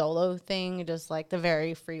like the solo thing, just like the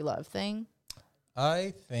very free love thing?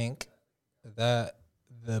 I think that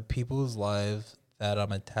the people's lives that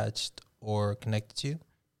I'm attached or connected to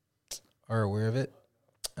are aware of it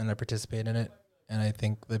and I participate in it. And I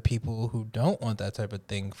think the people who don't want that type of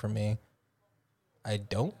thing from me, I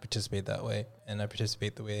don't participate that way and I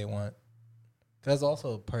participate the way they want. That's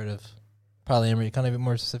also part of polyamory, kind of be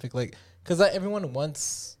more specific, like, because everyone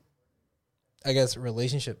wants, I guess,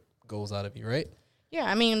 relationship goals out of you, right? Yeah,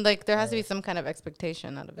 I mean, like, there has to be some kind of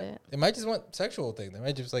expectation out of it. They might just want sexual thing. They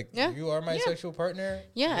might just like, you are my sexual partner.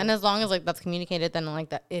 Yeah, and as long as, like, that's communicated, then, like,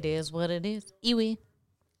 that it is what it is. Iwi.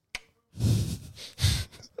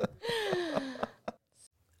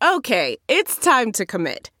 Okay, it's time to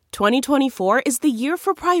commit. 2024 is the year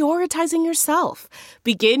for prioritizing yourself.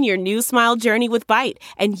 Begin your new smile journey with Byte,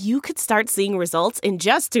 and you could start seeing results in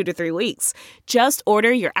just 2 to 3 weeks. Just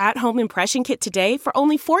order your at-home impression kit today for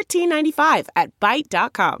only $14.95 at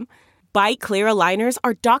Byte.com. Byte Clear aligners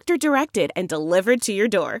are doctor-directed and delivered to your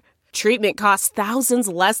door. Treatment costs thousands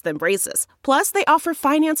less than braces. Plus, they offer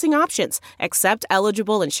financing options, accept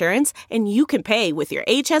eligible insurance, and you can pay with your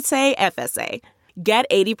HSA FSA. Get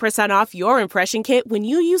 80% off your impression kit when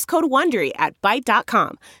you use code WONDERY at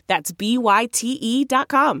Byte.com. That's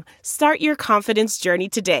BYTE.com. Start your confidence journey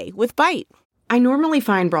today with Byte. I normally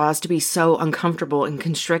find bras to be so uncomfortable and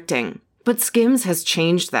constricting, but Skims has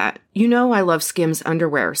changed that. You know I love Skims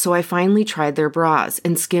underwear, so I finally tried their bras,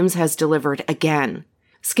 and Skims has delivered again.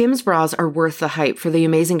 Skims bras are worth the hype for the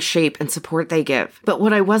amazing shape and support they give, but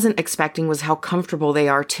what I wasn't expecting was how comfortable they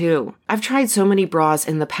are too. I've tried so many bras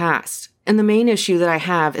in the past, and the main issue that I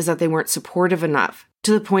have is that they weren't supportive enough,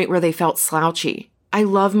 to the point where they felt slouchy. I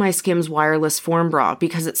love my Skims wireless form bra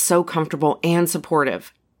because it's so comfortable and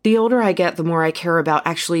supportive. The older I get, the more I care about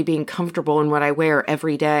actually being comfortable in what I wear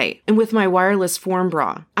every day. And with my wireless form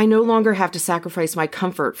bra, I no longer have to sacrifice my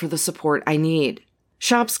comfort for the support I need.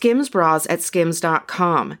 Shop Skims bras at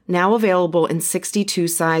skims.com, now available in 62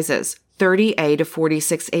 sizes, 30A to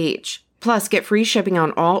 46H. Plus, get free shipping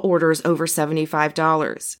on all orders over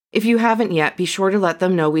 $75. If you haven't yet, be sure to let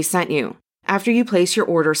them know we sent you. After you place your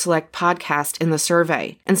order, select podcast in the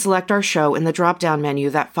survey and select our show in the drop-down menu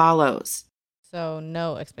that follows. So,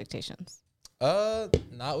 no expectations.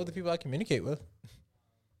 Not with the people I communicate with.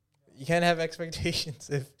 You can't have expectations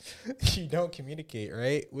if you don't communicate,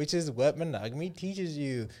 right? Which is what monogamy teaches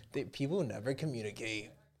you. That people never communicate.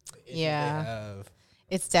 Yeah.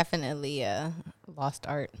 It's definitely a lost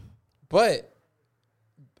art. But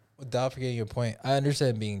without forgetting your point, I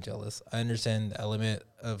understand being jealous. I understand the element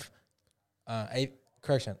of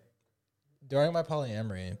during my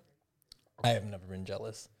polyamory, I have never been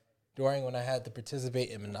jealous. During when I had to participate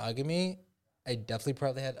in monogamy, I definitely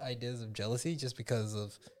probably had ideas of jealousy just because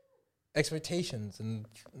of expectations and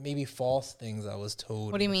maybe false things I was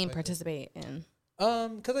told. What do you mean participate in?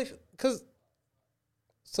 Because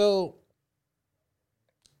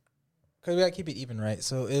we gotta keep it even, right?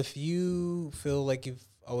 So if you feel like you've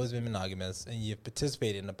always been monogamous and you've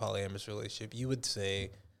participated in a polyamorous relationship, you would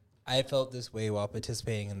say, I felt this way while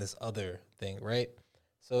participating in this other thing, right?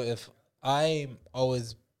 So if I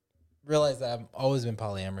always realize that I've always been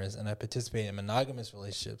polyamorous and I participate in monogamous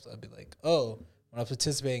relationships, I'd be like, oh, when I was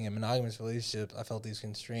participating in monogamous relationships, I felt these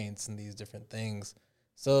constraints and these different things.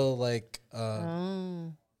 So like,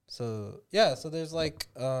 so there's like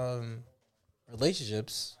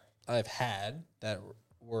relationships I've had that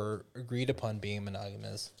were agreed upon being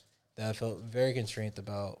monogamous that I felt very constrained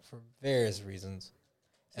about for various reasons.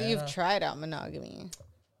 So you've tried out monogamy?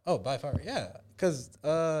 Oh, by far, yeah. Because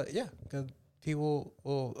people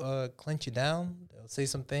will clench you down. They'll say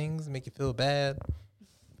some things, make you feel bad.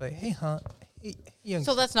 Like, hey, hey, young.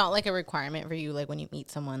 So that's not like a requirement for you, like when you meet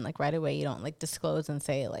someone, like right away you don't like disclose and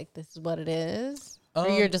say like this is what it is, or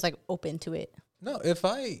you're just like open to it. No, if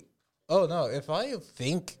I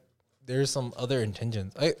think there's some other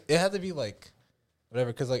intentions, it had to be like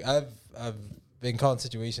whatever. Because like I've been caught in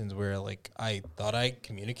situations where like I thought I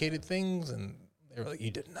communicated things and they were like, you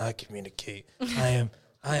did not communicate. I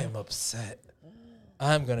am upset.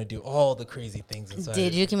 I'm gonna do all the crazy things inside.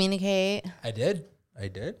 Did you communicate? I did.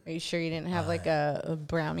 Are you sure you didn't have like a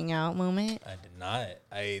browning out moment? I did not.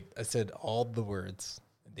 I said all the words.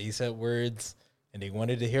 They said words, and they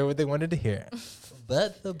wanted to hear what they wanted to hear.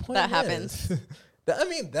 But the point happens.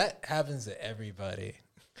 That happens to everybody.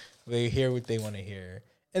 They hear what they want to hear.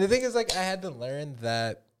 And the thing is, like, I had to learn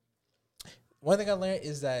that. One thing I learned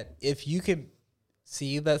is that if you can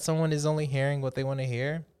see that someone is only hearing what they want to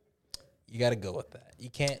hear, you got to go with that. You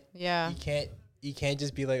can't. Yeah. You can't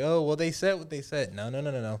just be like, oh, well, they said what they said. No.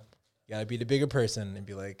 You got to be the bigger person and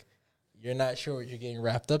be like, you're not sure what you're getting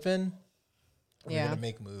wrapped up in. We're going to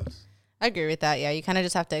make moves. I agree with that. Yeah, you kind of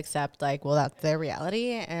just have to accept, like, well, that's their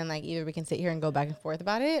reality. And, like, either we can sit here and go back and forth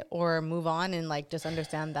about it or move on and, like, just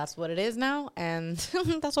understand that's what it is now. And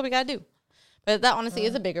that's what we got to do. But that honestly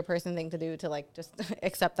is a bigger person thing to do, to, like, just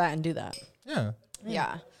accept that and do that.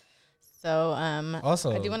 Yeah. So,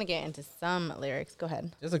 also, I do want to get into some lyrics. Go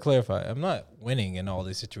ahead. Just to clarify, I'm not winning in all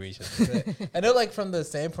these situations. I know, like, from the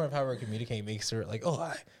standpoint of how we're communicating, makes sure, like,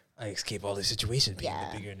 oh, I escape all these situations being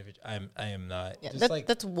the bigger individual. I am not. Yeah,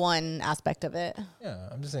 that's one aspect of it. Yeah,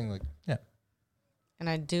 I'm just saying, like, yeah. And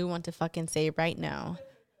I do want to fucking say right now,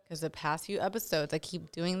 because the past few episodes, I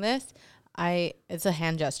keep doing this. It's a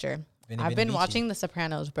hand gesture. I've been watching The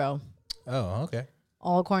Sopranos, bro. Oh, okay.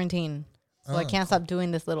 All quarantine. So I can't stop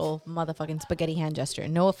doing this little motherfucking spaghetti hand gesture.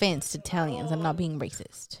 No offense to Italians. I'm not being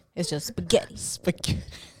racist. It's just spaghetti. The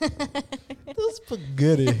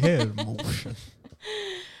spaghetti hand motion.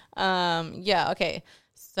 Yeah, okay.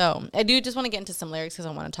 So I do just want to get into some lyrics because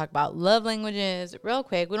I want to talk about love languages real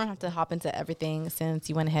quick. We don't have to hop into everything since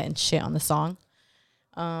you went ahead and shit on the song.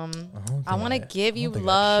 I want to give you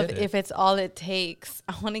love if it's all it takes.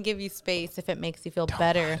 I want to give you space if it makes you feel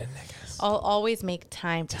better. I'll always make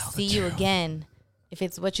time to see you again. If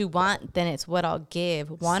it's what you want, then it's what I'll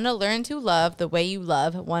give. Want to learn to love the way you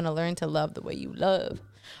love. Want to learn to love the way you love.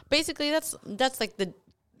 Basically, that's like the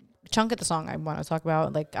chunk of the song I want to talk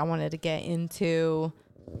about. Like, I wanted to get into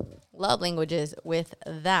love languages with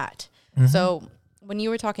that. Mm-hmm. So when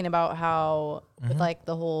you were talking about how with like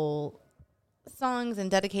the whole songs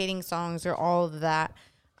and dedicating songs or all of that,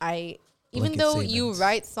 even though you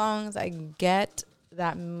write songs, I get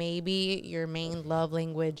that maybe your main love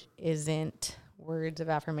language isn't words of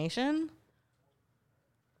affirmation.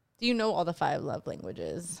 Do you know all the 5 love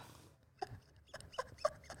languages?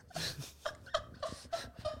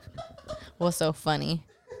 What's so funny?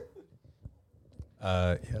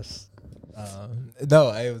 Yes. No,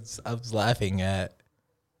 I was laughing at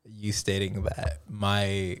you stating that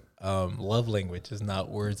my love language is not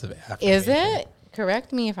words of affirmation. Is it?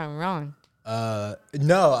 Correct me if I'm wrong.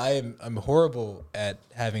 No, I'm horrible at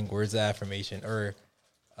having words of affirmation, or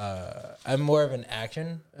I'm more of an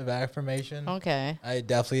action of affirmation. Okay. I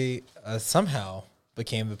definitely somehow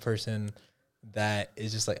became the person that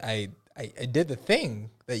is just like I did the thing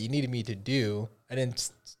that you needed me to do. I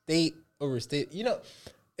didn't overstate. You know,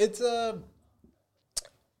 it's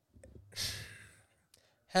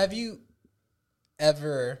have you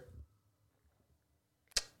ever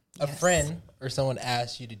a friend or someone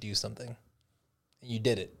asked you to do something and you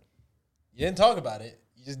did it? You didn't talk about it.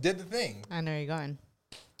 You just did the thing. I know where you're going.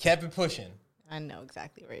 Kept it pushing. I know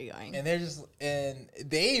exactly where you're going. And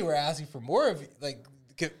they were asking for more of, like,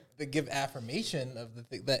 give affirmation of the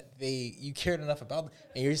thing that you cared enough about,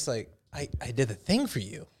 and you're just like, I did the thing for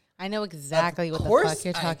you. I know exactly what the fuck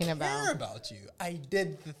you're talking about. I care about you. I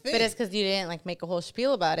did the thing. But it's because you didn't like make a whole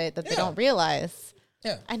spiel about it that they don't realize.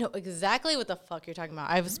 Yeah. I know exactly what the fuck you're talking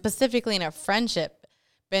about. I was specifically in a friendship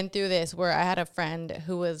been through this where I had a friend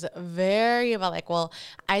who was very about like, well,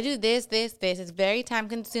 I do this. It's very time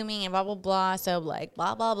consuming and blah, blah, blah. So like,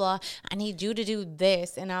 blah, blah, blah. I need you to do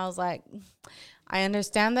this. And I was like, I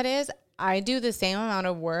understand that is. I do the same amount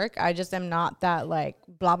of work. I just am not that like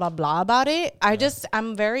blah, blah, blah about it.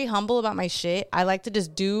 I'm very humble about my shit. I like to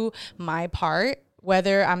just do my part,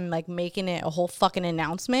 whether I'm like making it a whole fucking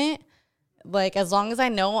announcement. Like, as long as I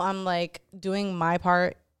know I'm like doing my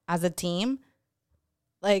part as a team,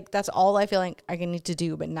 like, that's all I feel like I need to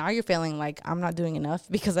do. But now you're feeling like I'm not doing enough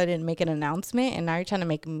because I didn't make an announcement. And now you're trying to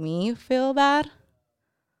make me feel bad.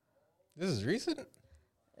 This is recent?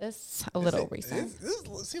 It's a little recent. This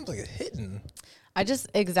seems like a hidden. I just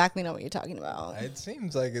exactly know what you're talking about. It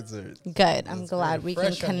seems like it's a... Good. I'm glad we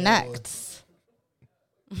can connect.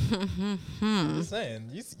 I'm just saying,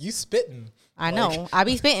 you spitting. I know. I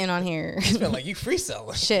be spitting on here. You spit like you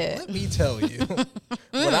freestyling. Shit. Let me tell you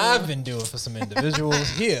what I've been doing for some individuals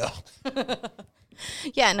here.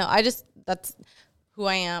 Yeah, no, that's who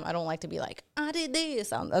I am. I don't like to be like, I did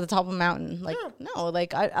this at the top of a mountain. Like, no,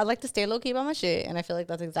 like I like to stay low key about my shit. And I feel like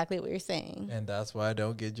that's exactly what you're saying. And that's why I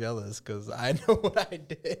don't get jealous, because I know what I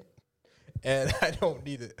did. And I don't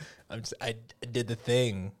need it. I did the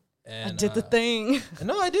thing. And, I did the thing.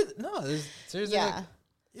 No, I did. No, seriously. Yeah. Like,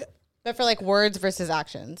 yeah. But for like words versus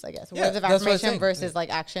actions, I guess. Yeah, words of that's what I'm affirmation saying. versus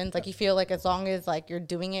like actions. Like, you feel like as long as like you're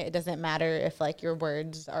doing it, it doesn't matter if like your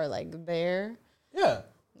words are like there. Yeah.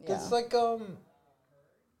 Yeah. It's like,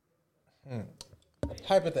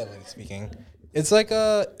 hypothetically speaking, it's like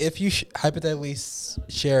if you hypothetically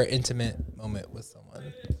share an intimate moment with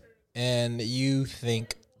someone and you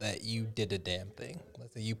think that you did a damn thing.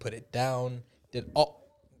 Let's say you put it down, did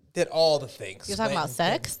all the things. You're talking about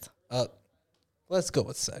sex? Let's go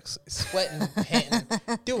with sex. Sweating, panting,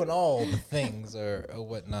 doing all the things or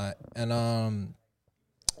whatnot. And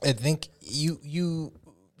I think you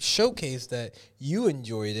showcase that you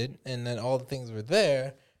enjoyed it and that all the things were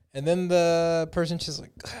there. And then the person's just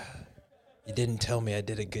like, you didn't tell me I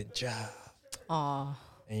did a good job. Aw.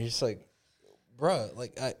 And you're just like, bruh,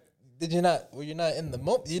 like, were you not in the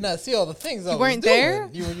moment? Did you not see all the things I was doing? There?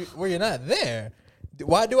 Were you not there?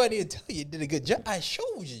 Why do I need to tell you did a good job? I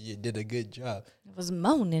showed you did a good job. I was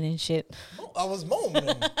moaning and shit. I was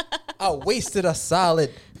moaning. I wasted a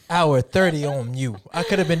solid hour 30 on you. I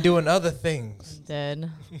could have been doing other things. Dead.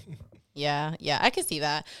 Yeah, I can see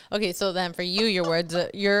that. Okay, so then for you, your words,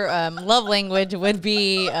 your love language would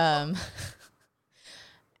be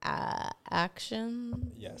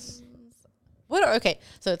action. Yes. Okay,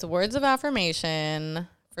 so it's words of affirmation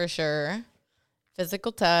for sure,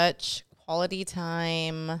 physical touch, quality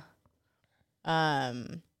time,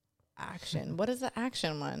 action. What is the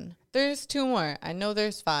action one? There's 2 more. I know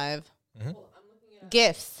there's 5. Mm-hmm.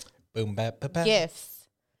 Gifts. Boom, bap, bap, bap. Gifts.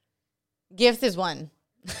 Gifts is 1.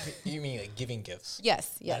 You mean like giving gifts?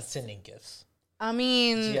 Yes. Not sending gifts. I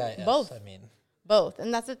mean, GIFs, both. Both.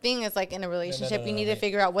 And that's the thing, is like in a relationship, you need to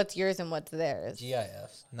figure out what's yours and what's theirs.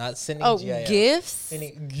 GIFs. Not sending GIFs. Gifts?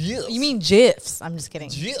 Sending gifts. You mean GIFs? I'm just kidding.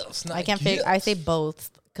 GIFs, not I can't figure. I say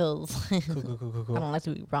both because Cool. I don't like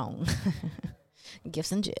to be wrong.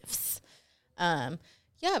 Gifts and GIFs. Yeah,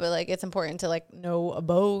 but like it's important to like know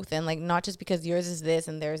both, and like not just because yours is this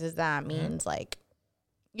and theirs is that means like,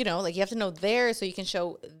 you know, like you have to know theirs so you can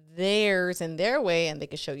show theirs in their way and they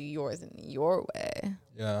can show you yours in your way.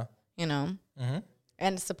 Yeah. You know? Mm-hmm.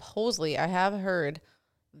 And supposedly, I have heard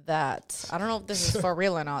that, I don't know if this is for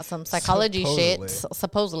real or not, some psychology shit,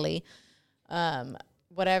 supposedly,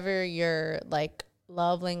 whatever your like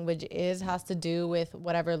love language is has to do with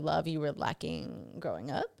whatever love you were lacking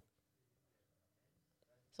growing up.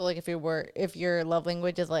 So like if your love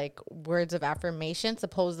language is like words of affirmation,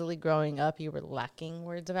 supposedly growing up you were lacking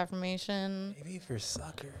words of affirmation. Maybe for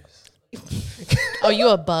suckers. Oh, you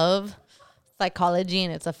above psychology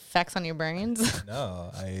and its effects on your brains? No,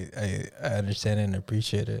 I understand it and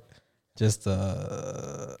appreciate it. Just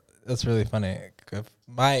that's really funny.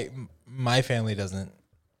 My family doesn't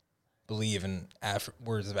believe in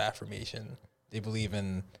words of affirmation. They believe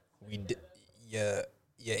in you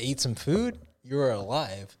ate some food, you're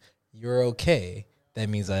alive, you're okay. That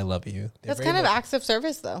means I love you. That's kind of acts of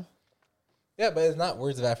service, though. Yeah, but it's not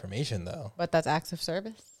words of affirmation, though. But that's acts of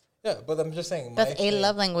service. Yeah, but I'm just saying. That's a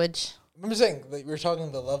love language. I'm just saying, like, we're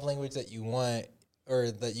talking the love language that you want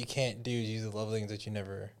or that you can't do. Use the love language that you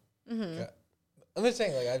never got. I'm just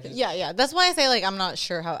saying, like, I just... Yeah. That's why I say, like, I'm not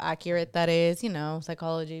sure how accurate that is. You know,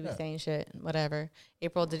 psychology, be saying shit, whatever.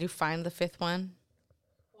 April, did you find the 5th one?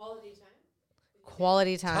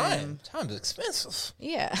 Quality time. Time's expensive.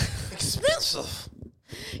 Yeah. Expensive.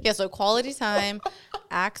 Yeah, so quality time,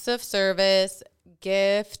 acts of service,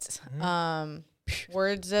 gift,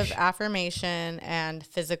 Words of affirmation and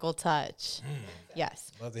physical touch.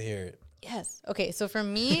 Yes. Love to hear it. Yes. Okay. So for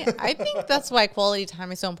me, I think that's why quality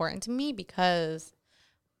time is so important to me because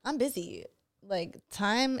I'm busy. Like,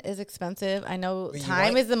 time is expensive. I know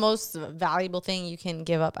time is the most valuable thing you can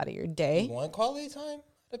give up out of your day. You want quality time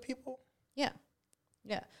to people? Yeah.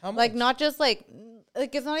 Yeah. Like, not just like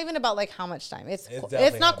it's not even about like how much time. It's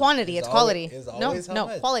not quantity. It's quality. No,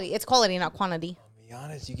 quality. It's quality, not quantity. Be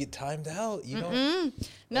honest, you get timed out. You don't.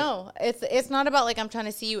 No, it's not about like I'm trying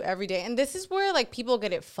to see you every day. And this is where like people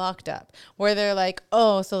get it fucked up, where they're like,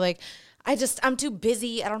 oh, so like I'm too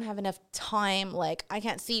busy. I don't have enough time. Like, I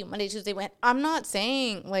can't see you Monday, Tuesday, Wednesday. I'm not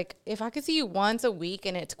saying like if I could see you once a week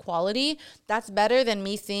and it's quality, that's better than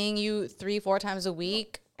me seeing you 3-4 times a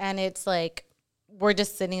week and it's like we're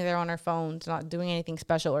just sitting there on our phones, not doing anything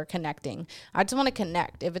special or connecting. I just want to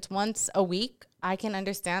connect. If it's once a week, I can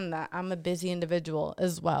understand that. I'm a busy individual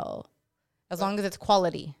as well, as long as it's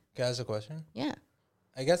quality. Can I ask a question? Yeah.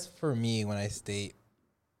 I guess for me, when I state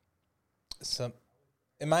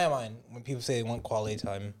in my mind, when people say they want quality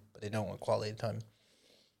time, but they don't want quality time,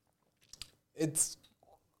 it's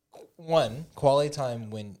one, quality time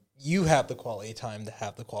when you have the quality time to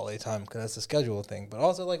have the quality time because that's a schedule thing. But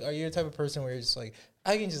also, like, are you the type of person where you're just like,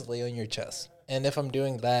 I can just lay on your chest, and if I'm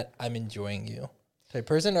doing that, I'm enjoying you type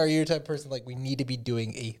person? Or are you the type of person like we need to be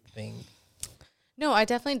doing a thing? No, I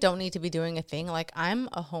definitely don't need to be doing a thing. Like, I'm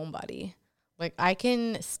a homebody. Like, I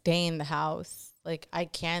can stay in the house. Like, I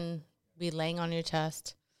can be laying on your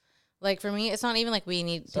chest. Like, for me, it's not even like we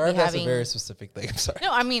need to be having... that's a very specific thing. I'm sorry.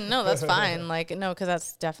 No, I mean, no, that's fine. Like, no, because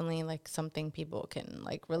that's definitely, like, something people can,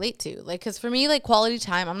 like, relate to. Like, because for me, like, quality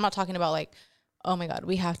time, I'm not talking about, like, oh, my God,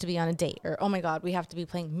 we have to be on a date. Or, oh, my God, we have to be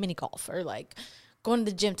playing mini golf. Or, like, going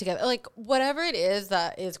to the gym together. Like, whatever it is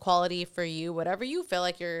that is quality for you, whatever you feel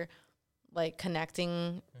like you're, like,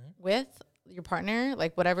 connecting with your partner,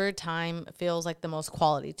 like, whatever time feels like the most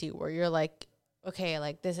quality to you, where you're, like, okay,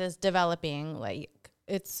 like, this is developing. Like,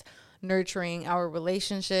 it's nurturing our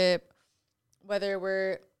relationship,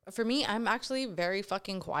 for me, I'm actually very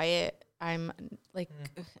fucking quiet. I'm like,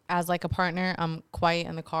 as like a partner, I'm quiet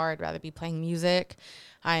in the car. I'd rather be playing music.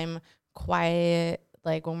 I'm quiet,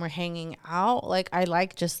 like when we're hanging out, like I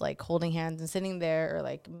like just like holding hands and sitting there, or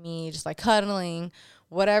like me just like cuddling,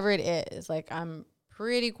 whatever it is. Like, I'm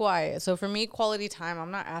pretty quiet. So for me, quality time, I'm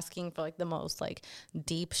not asking for like the most like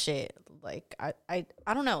deep shit. Like I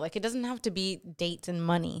don't know, like it doesn't have to be dates and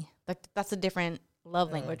money. Like, that's a different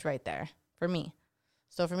love language right there for me.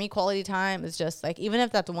 So for me, quality time is just like, even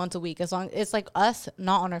if that's once a week, as long it's like us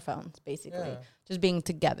not on our phones, basically, just being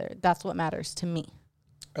together. That's what matters to me.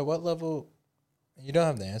 At what level? You don't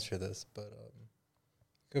have to answer this, but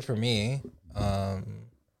good for me. At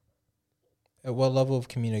what level of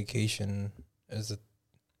communication do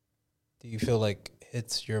you feel like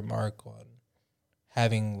hits your mark on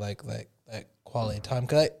having like that quality time?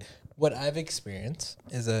 Because what I've experienced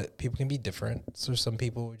is that people can be different. So some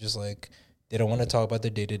people just like, they don't want to talk about their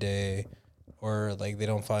day to day, or like they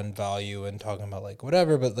don't find value in talking about like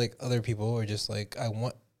whatever. But like other people are just like,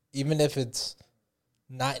 even if it's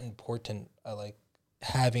not important, I like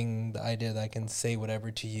having the idea that I can say whatever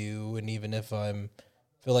to you. And even if feel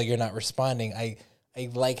like you're not responding, I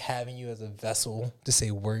like having you as a vessel to say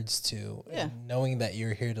words to, and knowing that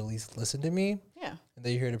you're here to at least listen to me. Yeah. And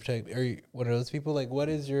that you're here to protect. Are you one of those people? Like, what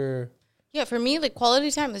is your... Yeah, for me, like, quality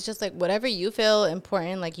time is just, like, whatever you feel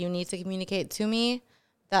important, like, you need to communicate to me,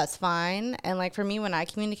 that's fine. And, like, for me, when I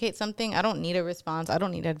communicate something, I don't need a response. I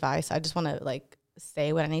don't need advice. I just want to, like,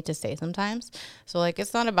 say what I need to say sometimes. So, like,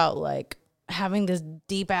 it's not about, like, having this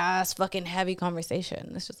deep-ass fucking heavy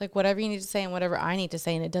conversation. It's just, like, whatever you need to say and whatever I need to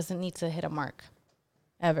say, and it doesn't need to hit a mark.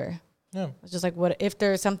 Ever. Yeah. It's just like, what if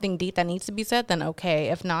there's something deep that needs to be said, then okay.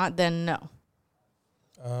 If not, then no.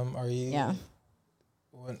 Are you... Yeah.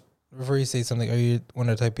 Before you say something, are you one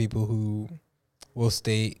of the type of people who will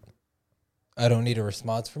state, I don't need a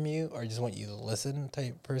response from you, or just want you to listen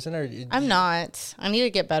type person? Or I'm not. I need to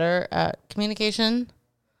get better at communication.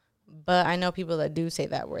 But I know people that do say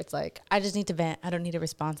that, where it's like, I just need to vent. I don't need a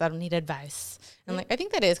response. I don't need advice. And like, I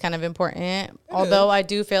think that is kind of important. Although I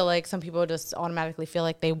do feel like some people just automatically feel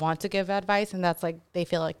like they want to give advice, and that's like, they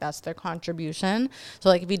feel like that's their contribution. So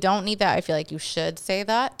like, if you don't need that, I feel like you should say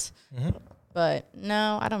that. Mm-hmm. But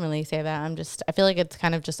no, I don't really say that. I feel like it's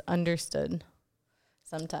kind of just understood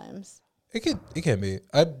sometimes. It can be.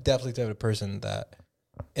 I'm definitely the type of person that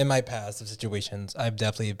in my past of situations, I've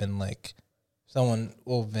definitely been like, someone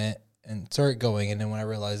will vent and start going, and then when I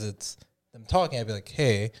realize it's them talking, I'd be like,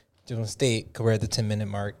 hey, different state, because we're at the 10-minute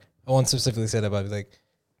mark. I won't specifically say that, but I'd be like,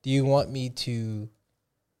 do you want me to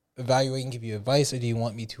evaluate and give you advice, or do you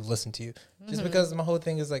want me to listen to you? Just because my whole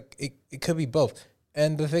thing is like, it could be both.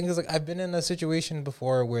 And the thing is, like, I've been in a situation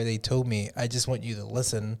before where they told me, I just want you to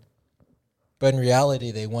listen. But in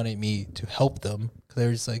reality, they wanted me to help them. Because they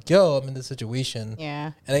were just like, yo, I'm in this situation.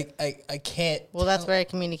 Yeah. And I can't. Well, that's where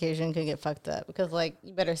communication could get fucked up. Because, like,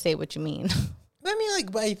 you better say what you mean. I mean,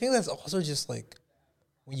 like, but I think that's also just, like,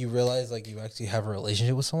 when you realize, like, you actually have a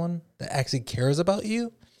relationship with someone that actually cares about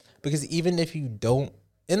you. Because even if you don't,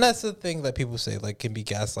 and that's the thing that people say, like, can be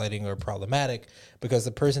gaslighting or problematic, because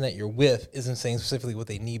the person that you're with isn't saying specifically what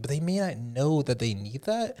they need, but they may not know that they need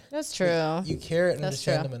that. That's true. Like, you care and That's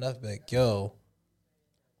understand true. them enough to be like, yo.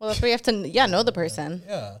 Well, that's where you have to, know the person.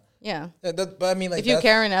 Yeah. Yeah. But I mean, like, if you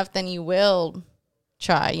care enough, then you will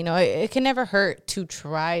try. You know, it can never hurt to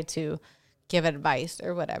try to give advice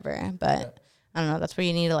or whatever. But I don't know. That's where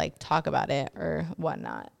you need to, like, talk about it or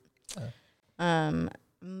whatnot.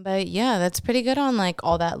 But yeah, that's pretty good on, like,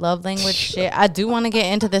 all that love language shit. I do want to get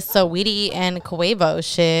into this Saweetie and Quavo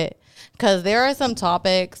shit, because there are some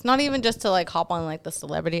topics, not even just to, like, hop on, like, the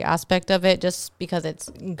celebrity aspect of it, just because it's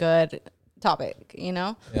good topic, you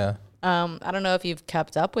know? Yeah. I don't know if you've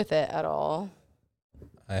kept up with it at all.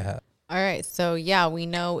 I have. All right, so yeah, we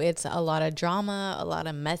know it's a lot of drama, a lot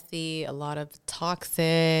of messy, a lot of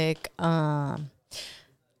toxic.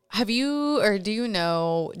 Have you, or do you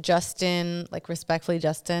know Justin, like, respectfully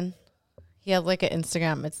Justin? He has, like, an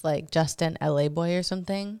Instagram. It's like Justin LA Boy or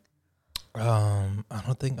something. I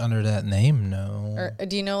don't think under that name, no. Or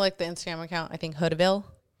do you know, like, the Instagram account? I think Hoodville.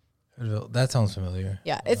 That sounds familiar.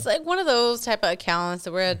 Yeah, it's like one of those type of accounts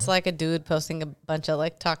where it's like a dude posting a bunch of,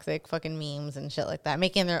 like, toxic fucking memes and shit like that,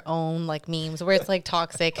 making their own, like, memes where it's like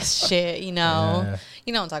toxic shit, you know? Yeah.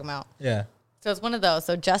 You know what I'm talking about. Yeah. So it's one of those.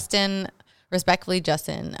 So Justin, respectfully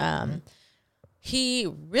Justin, he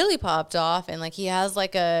really popped off, and, like, he has,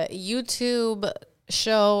 like, a YouTube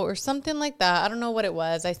show or something like that. I don't know what it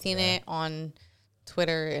was. I seen it on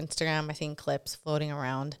Twitter, Instagram. I seen clips floating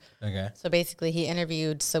around. Okay. So basically, he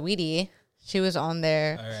interviewed Saweetie. She was on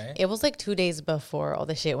there. All right. It was like 2 days before all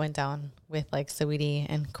the shit went down with, like, Saweetie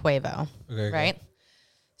and Quavo. Okay. Right?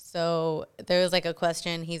 So there was, like, a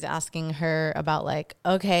question he's asking her about, like,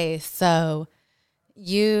 okay, so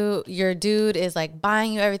your dude is, like,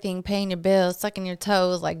 buying you everything, paying your bills, sucking your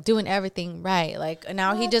toes, like, doing everything right. Like,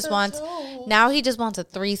 now he just wants a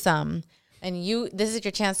threesome. And this is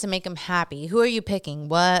your chance to make him happy. Who are you picking?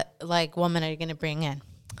 What, like, woman are you going to bring in?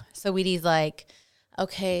 So Saweetie's like,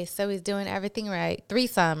 okay, so he's doing everything right.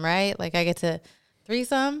 Threesome, right? Like, I get to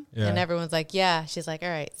threesome? Yeah. And everyone's like, yeah. She's like, all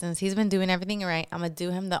right, since he's been doing everything right, I'm going to do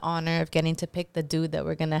him the honor of getting to pick the dude that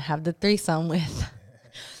we're going to have the threesome with.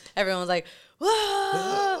 Everyone's like, whoa,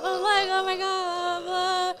 I'm like, oh my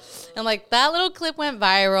God. And, like, that little clip went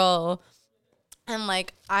viral. And,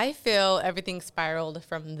 like, I feel everything spiraled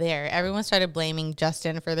from there. Everyone started blaming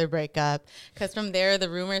Justin for their breakup. Because from there, the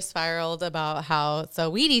rumors spiraled about how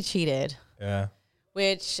Saweetie cheated. Yeah.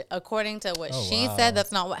 Which, according to what she said,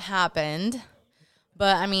 that's not what happened.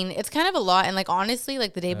 But, I mean, it's kind of a lot. And, like, honestly,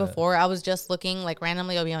 like, the day before, I was just looking, like,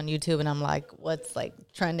 randomly I'll be on YouTube. And I'm like, what's, like,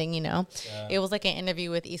 trending, you know? Yeah. It was, like, an interview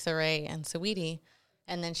with Issa Rae and Saweetie.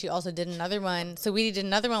 And then she also did another one. Saweetie did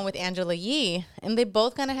another one with Angela Yee. And they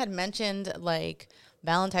both kind of had mentioned, like,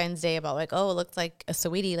 Valentine's Day about, like, oh, it looks like a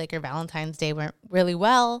Saweetie, like, your Valentine's Day went really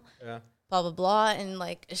well. Yeah. Blah, blah, blah. And,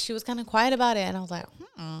 like, she was kind of quiet about it. And I was like,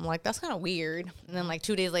 like, that's kind of weird. And then, like,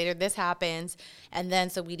 2 days later, this happens. And then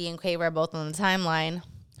Saweetie and Quavo are both on the timeline.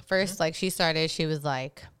 First, like, she was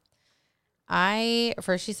like,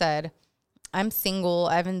 she said, I'm single.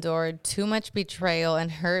 I've endured too much betrayal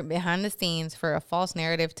and hurt behind the scenes for a false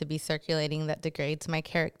narrative to be circulating that degrades my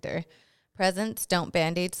character. Presents don't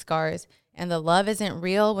band-aid scars, and the love isn't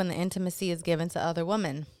real when the intimacy is given to other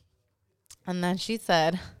women. And then she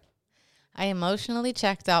said, I emotionally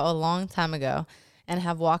checked out a long time ago and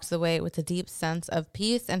have walked away with a deep sense of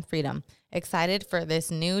peace and freedom, excited for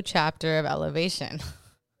this new chapter of elevation.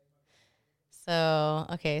 So,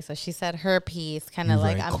 okay, so she said her piece, kind of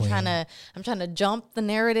like, right, I'm trying to jump the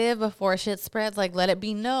narrative before shit spreads, like, let it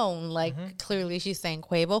be known. Like, clearly she's saying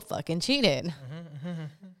Quavo fucking cheated.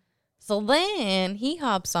 So then he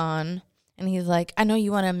hops on and he's like, I know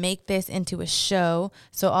you want to make this into a show,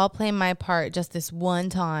 so I'll play my part just this one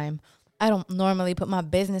time. I don't normally put my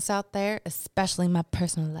business out there, especially my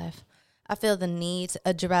personal life. I feel the need to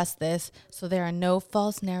address this so there are no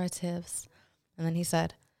false narratives. And then he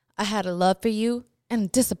said, I had a love for you and I'm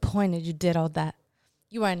disappointed you did all that.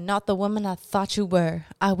 You are not the woman I thought you were.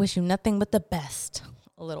 I wish you nothing but the best.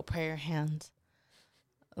 A little prayer hands.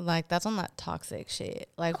 Like, that's on that toxic shit.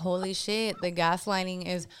 Like, holy shit, the gaslighting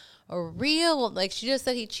is real. Like, she just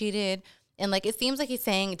said he cheated. And like, it seems like he's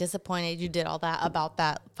saying disappointed you did all that about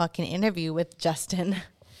that fucking interview with Justin,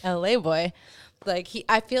 LA Boy. Like,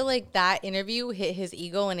 I feel like that interview hit his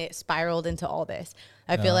ego and it spiraled into all this.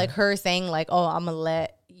 I feel like her saying like, oh, I'm going to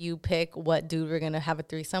let you pick what dude we're going to have a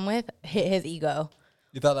threesome with, hit his ego.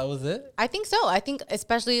 You thought that was it? I think so. I think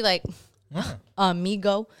especially like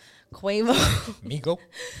Migo, Quavo. Migo.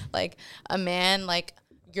 Like a man, like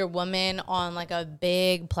your woman on like a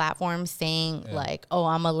big platform saying like, oh,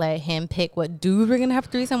 I'm going to let him pick what dude we're going to have a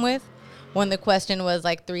threesome with. When the question was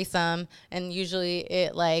like threesome, and usually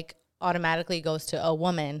it like automatically goes to a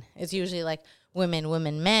woman. It's usually like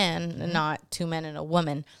women, man, not two men and a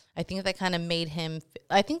woman. I think that kind of made him,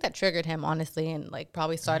 I think that triggered him, honestly, and like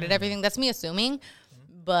probably started everything. That's me assuming,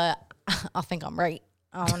 but I think I'm right.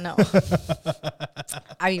 I don't know.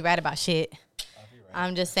 I be right about shit.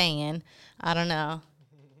 I'm just saying. I don't know.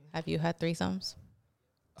 Have you had threesomes?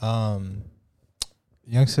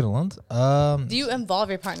 Youngster alone? Do you involve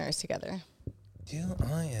your partners together? Do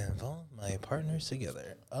I involve my partners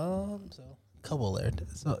together? So couple there.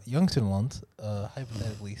 So Youngster alone,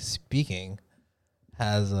 hypothetically speaking,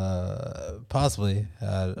 has possibly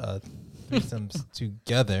had threesomes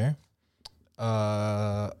together.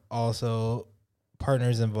 Also,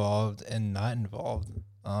 partners involved and not involved.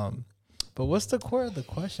 But what's the core of the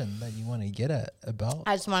question that you want to get at about?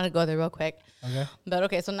 I just want to go there real quick. Okay. But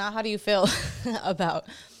okay, so now how do you feel about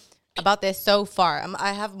this so far?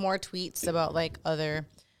 I have more tweets about like other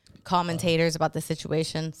commentators about the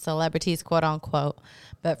situation, celebrities, quote unquote.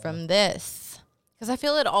 But from this, because I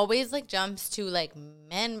feel it always like jumps to like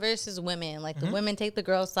men versus women. Like the women take the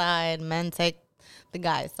girl side, men take the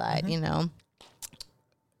guy's side, you know?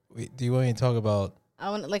 Wait, do you want me to talk about? I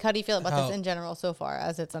want like, how do you feel about this in general so far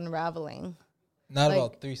as it's unraveling? Not like,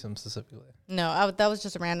 about threesome specifically. No, that was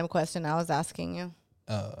just a random question I was asking you.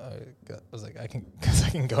 I was like, I can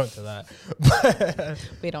go into that.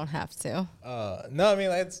 We don't have to. No, I mean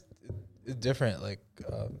it's different. Like,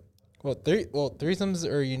 threesomes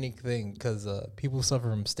are a unique thing because people suffer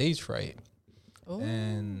from stage fright,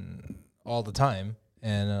 and all the time,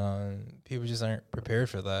 and people just aren't prepared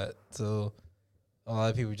for that. So a lot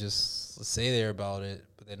of people just say they're about it,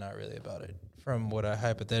 but they're not really about it. From what I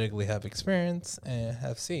hypothetically have experienced and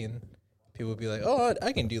have seen, people be like, "Oh,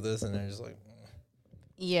 I can do this," and they're just like,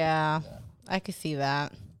 Yeah, I could see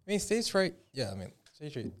that. I mean, stage fright. Yeah, I mean,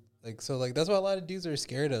 stage fright. Like, so, like, that's why a lot of dudes are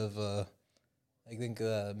scared of, I think,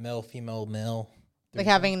 male, female, male. Like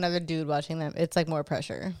having another dude watching them. It's like more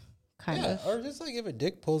pressure, kind of. Or just like if a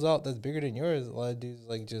dick pulls out that's bigger than yours, a lot of dudes,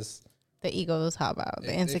 like, just. The egos hop out.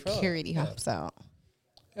 The insecurity hops out.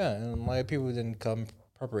 Yeah, and a lot of people didn't come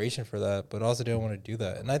preparation for that, but also don't want to do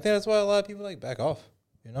that. And I think that's why a lot of people, like, back off,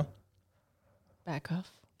 you know? Back off?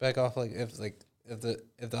 Back off, like, if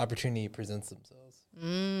the opportunity presents themselves.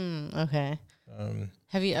 Okay.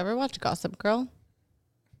 Have you ever watched Gossip Girl?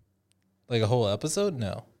 Like a whole episode?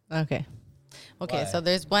 No. Okay. Why? So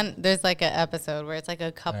there's like an episode where it's like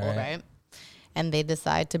a couple, right? And they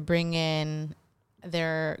decide to bring in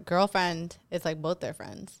their girlfriend. It's like both their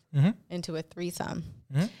friends into a threesome.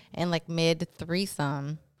 And like mid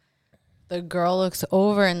threesome, the girl looks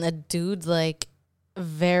over and the dude's like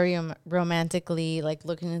very romantically like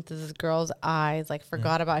looking into this girl's eyes, like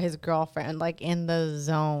forgot about his girlfriend, like in the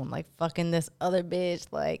zone, like fucking this other bitch,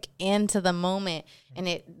 like into the moment. And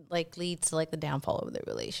it like leads to like the downfall of the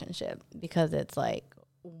relationship because it's like,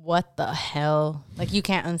 what the hell? Like you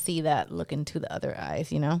can't unsee that look into the other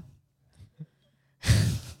eyes, you know?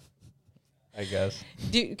 I guess.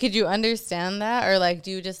 Could you understand that? Or like,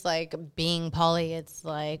 do you just like being poly, it's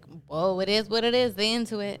like, whoa, it is what it is. They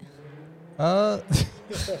into it. I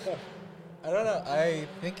don't know. I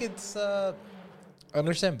think it's I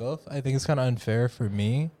understand both. I think it's kind of unfair for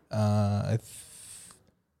me. I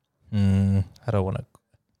don't want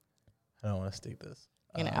to state this.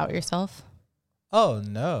 You gonna out yourself? Oh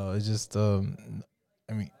no, it's just I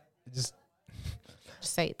mean, just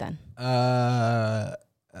say it then.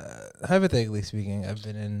 Hypothetically speaking, I've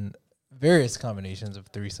been in various combinations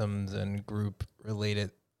of threesomes and group related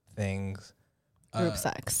things. Group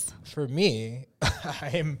sex. For me,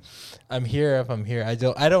 I'm here if I'm here. I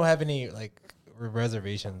don't have any like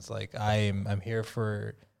reservations. Like I'm here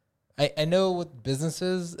for. I know what business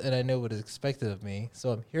is and I know what is expected of me,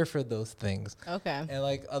 so I'm here for those things. Okay. And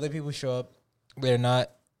like other people show up, they're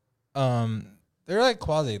not. They're like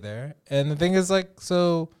quasi there, and the thing is like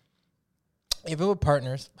so. If it were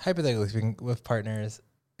partners, hypothetically speaking, with partners,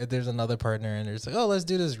 if there's another partner and there's like, oh, let's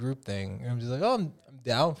do this group thing, and I'm just like, oh, I'm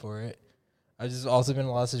down for it. I've just also been in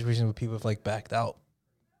a lot of situations where people have like backed out.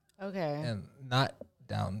 Okay. And not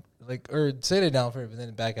down, like, or sit it down for it, but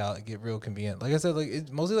then back out and get real convenient. Like I said, like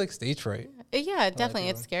it's mostly like stage fright. Yeah, definitely.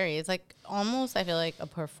 It's scary. It's like almost, I feel like, a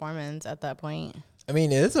performance at that point. I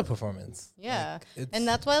mean, it is a performance. Yeah. Like, and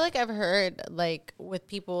that's why, like, I've heard, like, with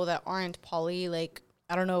people that aren't poly, like,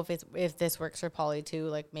 I don't know if this works for poly too,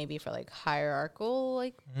 like maybe for like hierarchical,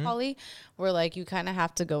 like poly, where like you kind of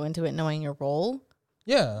have to go into it knowing your role.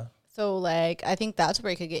 Yeah. So like, I think that's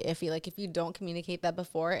where it could get iffy. Like if you don't communicate that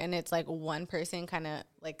before, and it's like one person kind of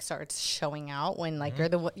like starts showing out when like you're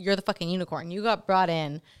the fucking unicorn. You got brought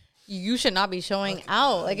in. You should not be showing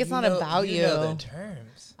out. Like it's not about you. Know the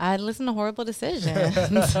terms. I listen to Horrible Decisions.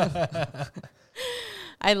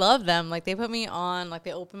 I love them. Like they put me on. Like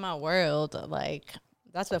they opened my world. Like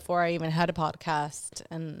that's before I even had a podcast,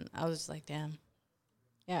 and I was just like, damn.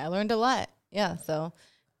 Yeah, I learned a lot. Yeah, so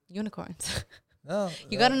unicorns. No,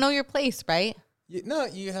 you got to know your place, right?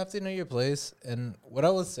 You have to know your place. And what I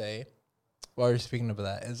would say, while you're speaking of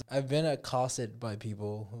that, is I've been accosted by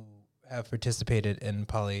people who have participated in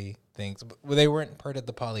poly things. Well, they weren't part of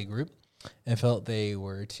the poly group and felt they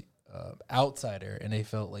were outsider, and they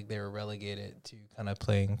felt like they were relegated to kind of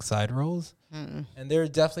playing side roles. And there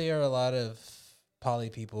definitely are a lot of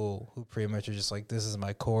poly people who pretty much are just like, this is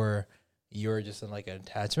my core. You're just in like an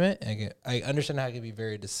attachment. And I understand how it can be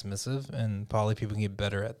very dismissive, and poly people can get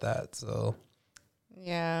better at that. So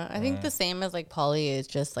yeah, I think the same as like poly is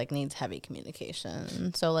just like needs heavy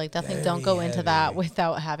communication. So like definitely don't go into that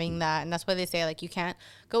without having that. And that's why they say like you can't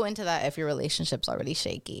go into that if your relationship's already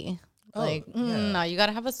shaky. No, you got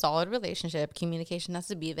to have a solid relationship. Communication has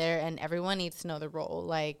to be there, and everyone needs to know the role.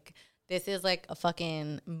 Like this is like a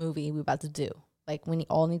fucking movie we about to do. Like we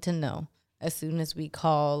all need to know as soon as we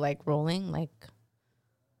call like rolling, like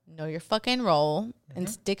know your fucking role and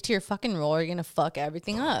stick to your fucking role, or you're gonna fuck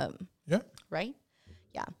everything up. Yeah. Right?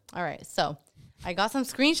 Yeah. All right. So I got some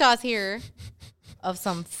screenshots here of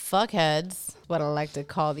some fuckheads, what I like to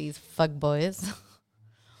call these fuck boys.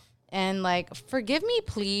 And like, forgive me,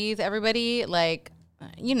 please, everybody. Like,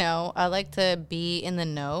 you know, I like to be in the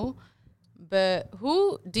know. But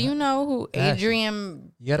do you know who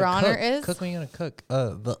Adrian Bronner is? Cook when you're gonna cook.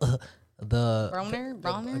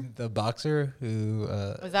 The boxer who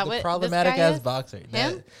was that the what problematic this guy ass is? boxer.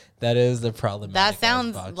 Him? That is the problematic. That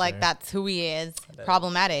sounds boxer. like that's who he is.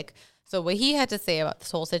 Problematic. So what he had to say about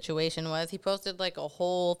this whole situation was he posted like a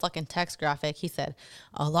whole fucking text graphic. He said,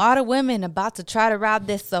 a lot of women about to try to ride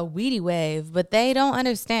this Saweetie wave, but they don't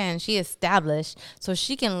understand she established, so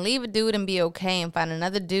she can leave a dude and be okay and find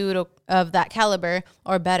another dude of that caliber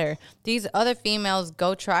or better. These other females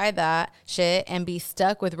go try that shit and be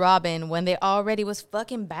stuck with Robin when they already was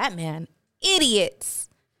fucking Batman. Idiots.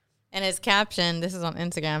 And his caption, this is on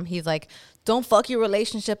Instagram, he's like, don't fuck your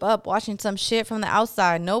relationship up watching some shit from the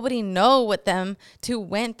outside. Nobody know what them two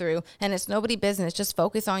went through, and it's nobody business. Just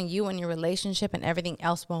focus on you and your relationship, and everything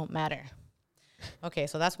else won't matter. Okay,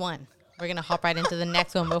 so that's one. We're going to hop right into the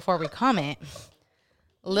next one before we comment.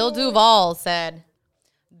 Lil Duval said,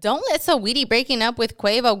 don't let Saweetie breaking up with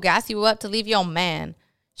Quavo gas you up to leave your man.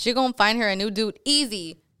 She gonna find her a new dude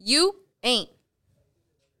easy. You ain't.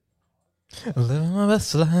 Living my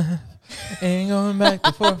best life. Ain't going back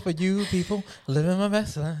and forth for you people. Living my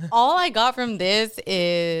best life. All I got from this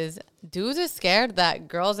is dudes are scared that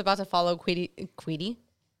girls about to follow Saweetie, Saweetie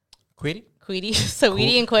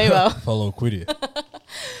and Quavo. Follow Queedy.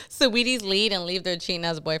 Saweetie's lead and leave their cheating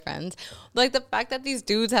ass boyfriends. Like the fact that these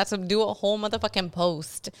dudes have to do a whole motherfucking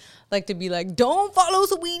post, like to be like, don't follow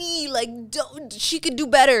Saweetie. Like, don't. She could do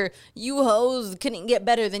better. You hoes couldn't get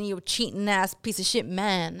better than you cheating ass piece of shit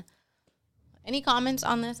man. Any comments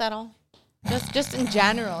on this at all? Just in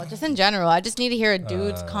general. Just in general. I just need to hear a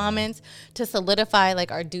dude's comments to solidify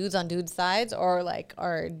like our dudes on dudes' sides, or like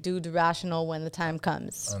our dudes rational when the time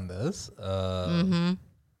comes. On this? Well,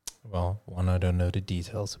 one, I don't know the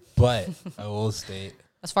details, but I will state.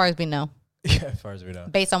 As far as we know. Yeah, as far as we know.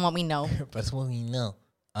 Based on what we know. That's what we know.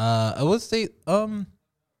 I will state, you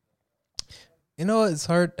know, it's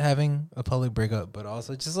hard having a public breakup, but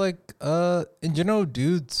also just like, in general,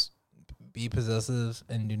 dudes be possessive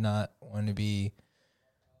and do not want to be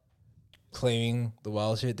claiming the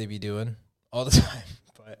wild shit they be doing all the time.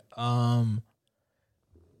 But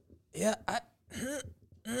yeah,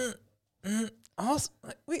 also,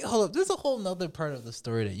 wait, hold up. There's a whole nother part of the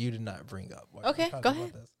story that you did not bring up. Okay, go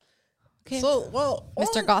ahead. Okay. So, well,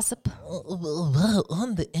 Mr. Gossip. Well,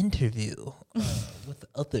 on the interview with the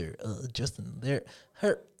other Justin,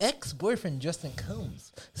 her ex-boyfriend Justin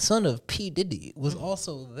Combs, son of P. Diddy, was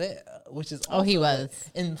also there, which is also he was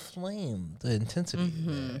inflamed the intensity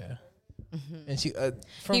there. And she,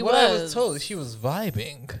 from I was told, she was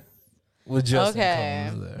vibing. with Justin Okay.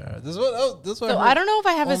 Combs there. This is what So I don't know if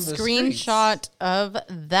I have a on the screenshot of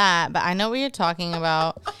that, but I know what you're talking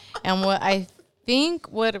about. And what I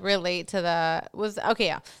think would relate to that was, okay,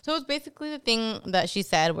 yeah. So it was basically the thing that she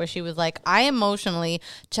said where she was like, I emotionally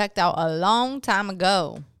checked out a long time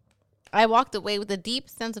ago. I walked away with a deep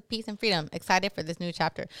sense of peace and freedom, excited for this new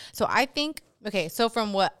chapter. So I think, okay, so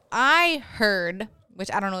from what I heard,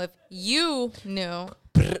 which I don't know if you knew,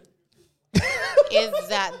 is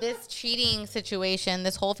that this cheating situation,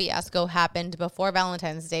 this whole fiasco happened before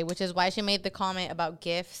Valentine's Day, which is why she made the comment about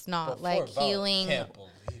gifts, not like healing. Can't believe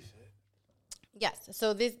it. Yes.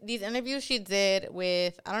 So these interviews she did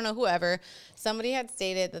with, I don't know, whoever, somebody had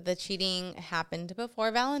stated that the cheating happened before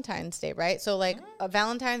Valentine's Day, right? So like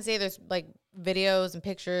Valentine's Day, there's like videos and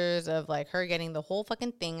pictures of like her getting the whole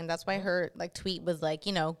fucking thing. And that's why her like tweet was like,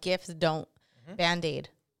 you know, gifts don't Band-Aid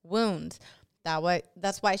wounds.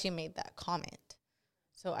 That's why she made that comment.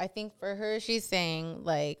 So I think for her, she's saying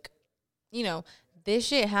like, you know, this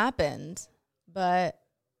shit happened, but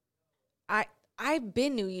I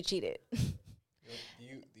been knew you cheated.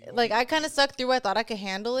 Like, I kind of sucked through. I thought I could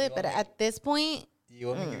handle it, but at this point... You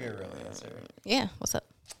want me to give you a real answer? Yeah, what's up?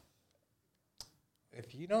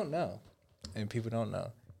 If you don't know, and people don't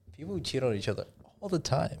know, people cheat on each other all the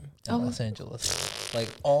time in Los Angeles. Like,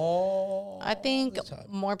 all I think the time.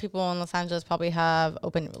 more people in Los Angeles probably have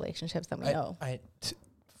open relationships than we know.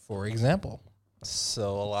 For example,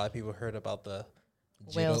 so a lot of people heard about the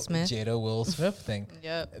Jada Will Smith thing.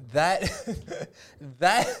 Yep.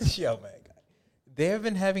 That yo, man. They have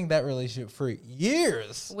been having that relationship for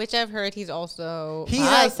years. Which I've heard he's also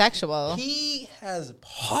Has bisexual. He has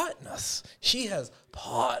partners. She has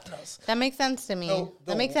partners. That makes sense to me.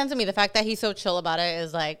 That makes sense to me. The fact that he's so chill about it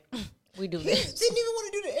is like, we do this. He didn't even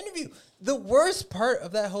want to do the interview. The worst part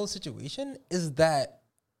of that whole situation is that,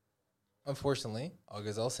 unfortunately,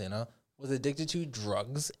 August Alsina was addicted to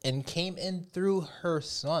drugs and came in through her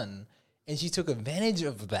son. And she took advantage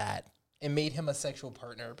of that and made him a sexual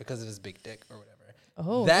partner because of his big dick or whatever.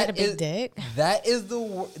 Oh, that a big dick. That is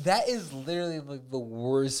literally like the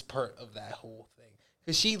worst part of that whole thing,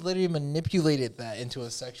 because she literally manipulated that into a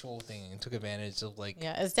sexual thing and took advantage of like.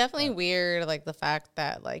 Yeah, it's definitely weird, like the fact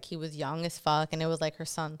that like he was young as fuck and it was like her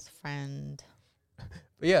son's friend.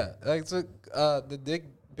 But yeah, like so, the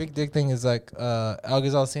big dick thing is like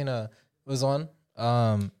August Alsina was on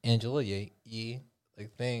Angela Yee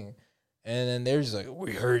like thing. And then they're just like,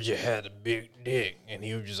 we heard you had a big dick. And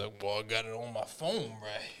he was just like, well, I got it on my phone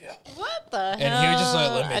right here. What the hell? And he was just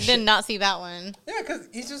like, let me I did not see that one. Yeah, because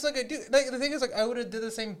he's just like a dude. Like, the thing is, like, I would have did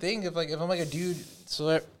the same thing if I'm like a dude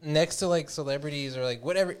next to, like, celebrities or, like,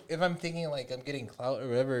 whatever. If I'm thinking, like, I'm getting clout or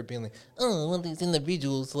whatever, being like, oh, I want these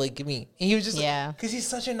individuals to, like, give me. And he was just like, because he's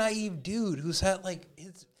such a naive dude who's had, like,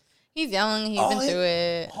 he's young. He's been through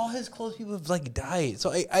it. All his close people have, like, died.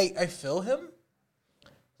 So I feel him.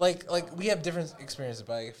 Like we have different experiences,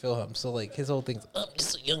 but I feel him. So like his whole thing's, I'm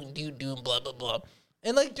just a young dude doing blah blah blah,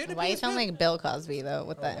 and like Jada. Why you sound like Bill Cosby though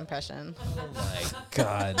with that impression? Oh my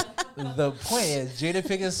god! The point is, Jada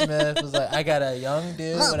Pinkett Smith was like, I got a young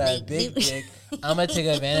dude with a big dick. I'm gonna take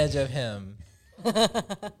advantage of him.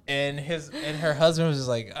 And her husband was just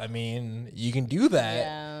like, I mean, you can do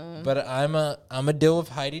that, but I'm a deal with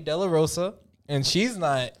Heidi De La Rosa, and she's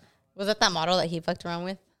not. Was that model that he fucked around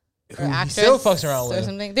with? Or He actress still fucks around with or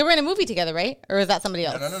something. They were in a movie together, right? Or is that somebody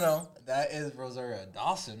else? No. That is Rosario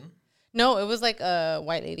Dawson. No, it was like a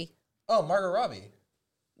white lady. Oh, Margot Robbie.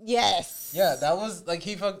 Yes. Yeah, that was like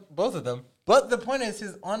he fucked both of them. But the point is,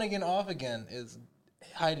 his on again, off again is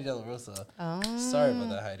Heidi De La Rosa. Oh. Sorry about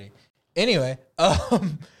that, Heidi. Anyway,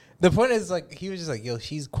 the point is, like, he was just like, yo,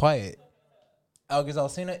 she's quiet. August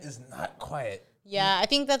Alsina is not quiet. Yeah, I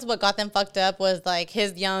think that's what got them fucked up was like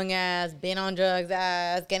his young ass, been on drugs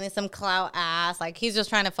ass, getting some clout ass. Like he's just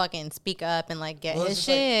trying to fucking speak up and like get his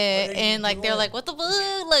shit. Like, and like they're like, what the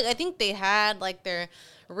fuck? Like I think they had like their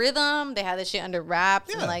rhythm. They had this shit under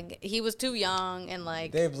wraps. And like he was too young and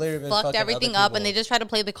like they've literally fucked everything up. And they just tried to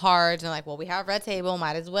play the cards and like, well, we have Red Table,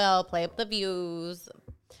 might as well play up the views.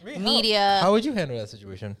 Media. How would you handle that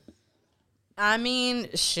situation? I mean,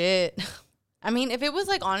 shit. I mean, if it was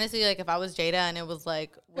like honestly, like if I was Jada and it was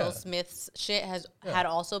like Will Smith's shit had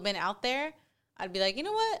also been out there, I'd be like, you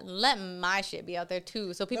know what? Let my shit be out there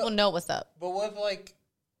too, so people know what's up. But what if like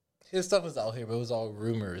his stuff was out here, but it was all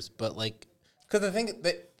rumors? But like, because the thing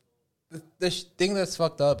that the thing that's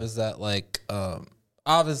fucked up is that like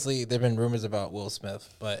obviously there've been rumors about Will Smith,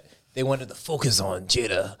 but they wanted to focus on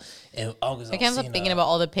Jada and August Alsina. I can't stop thinking about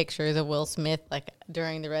all the pictures of Will Smith like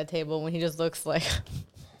during the Red Table when he just looks like.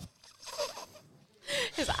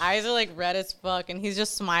 His eyes are like red as fuck, and he's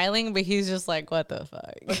just smiling, but he's just like, what the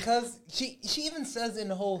fuck? Because she even says in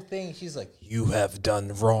the whole thing, she's like, "You have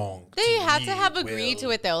done wrong." They had to have agreed to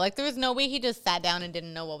it though. Like there was no way he just sat down and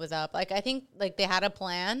didn't know what was up. Like I think like they had a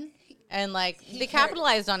plan, and like they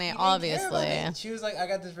capitalized on it. Obviously, it. She was like, "I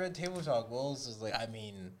got this red table talk." Wills was like, "I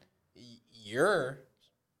mean, your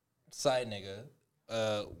side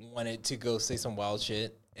nigga wanted to go say some wild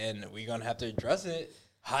shit, and we gonna have to address it."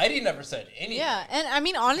 Heidi never said anything. Yeah, and I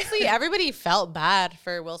mean, honestly, everybody felt bad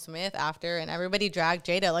for Will Smith after, and everybody dragged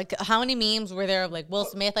Jada. Like, how many memes were there of like Will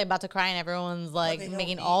Smith like about to cry, and everyone's like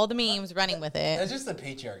making all the memes, running with it. That's just the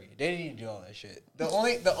patriarchy. They didn't need to do all that shit.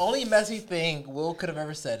 The only messy thing Will could have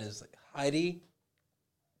ever said is like, Heidi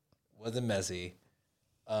wasn't messy.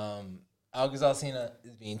 Alcazar Alsina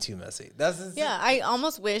is being too messy. Yeah, I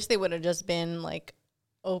almost wish they would have just been like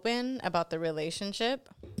open about the relationship.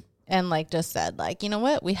 And, like, just said, like, you know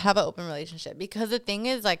what? We have an open relationship. Because the thing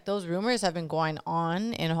is, like, those rumors have been going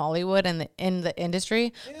on in Hollywood and in the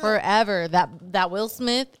industry forever that Will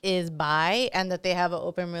Smith is bi and that they have an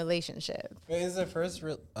open relationship. Is the first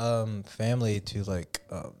family to, like,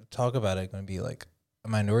 talk about it going to be, like, a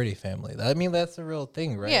minority family? I mean, that's the real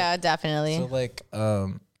thing, right? Yeah, definitely. So, like,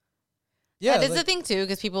 yeah, that's the thing too,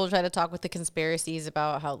 because people try to talk with the conspiracies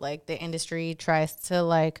about how like the industry tries to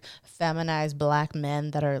like feminize black men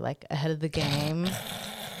that are like ahead of the game.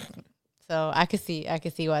 So I could see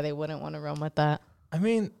why they wouldn't want to run with that. I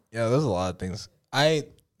mean, yeah, there's a lot of things.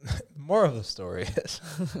 More of the story is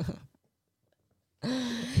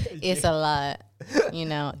it's a lot, you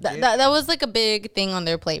know. That was like a big thing on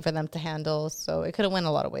their plate for them to handle. So it could have went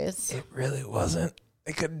a lot of ways. It really wasn't.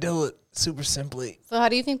 They could do it super simply. So how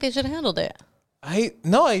do you think they should have handled it? I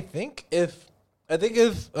think if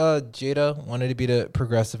Jada wanted to be the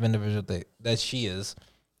progressive individual that she is,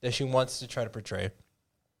 that she wants to try to portray,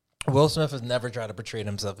 Will Smith has never tried to portray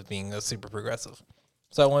himself as being a super progressive.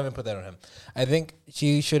 So I won't even put that on him. I think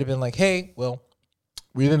she should have been like, hey, well,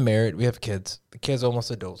 we've been married. We have kids. The kids are almost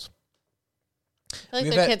adults. I feel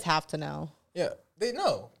like their kids have to know. Yeah, they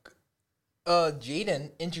know.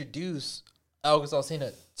 Jaden introduced Alcazar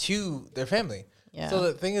Alsina to their family. Yeah. So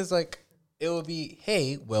the thing is, like, it would be,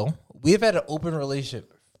 hey, well, we've had an open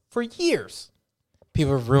relationship for years.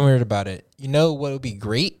 People have rumored about it. You know what would be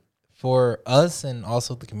great for us and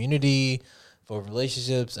also the community, for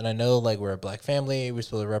relationships? And I know, like, we're a black family. We're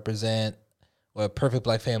supposed to represent what a perfect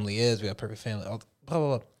black family is. We have a perfect family. Blah,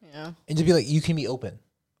 blah, blah. Yeah. And just be like, you can be open.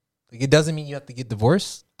 Like, it doesn't mean you have to get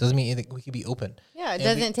divorced. Doesn't mean anything. We can be open. Yeah, it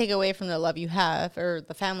doesn't take away from the love you have or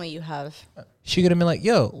the family you have. She could have been like,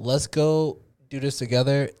 yo, let's go do this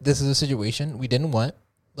together. This is a situation we didn't want.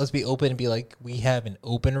 Let's be open and be like, we have an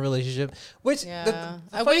open relationship. Which, yeah.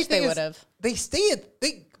 I wish they would have. They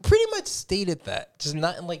pretty much stated that, just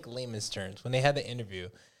not in like layman's terms when they had the interview.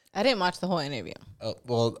 I didn't watch the whole interview. Oh,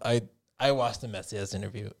 well, I watched the messy ass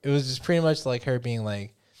interview. It was just pretty much like her being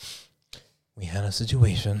like, we had a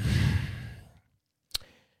situation.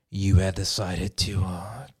 You had decided to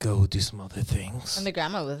go do some other things. And the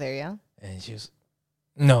grandma was there, yeah? And she was,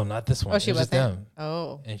 no, not this one. Oh, she was them.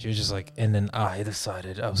 Oh. And she was just like, and then I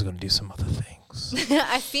decided I was going to do some other things.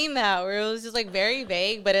 I seen that where it was just like very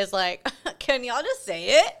vague, but it's like, can y'all just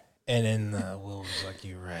say it? And then Will was like,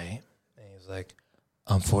 you're right. And he was like,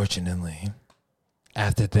 unfortunately,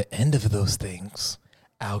 after the end of those things,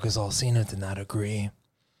 Alcazar Alsina did not agree.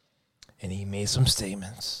 And he made some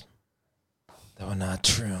statements that were not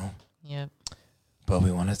true. Yep. But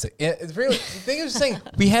we wanted to. It's really, the thing is saying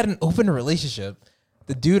we had an open relationship.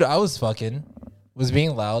 The dude I was fucking was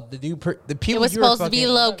being loud. The people. It was supposed to be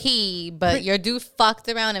low key, but your dude fucked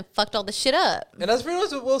around and fucked all the shit up. And that's pretty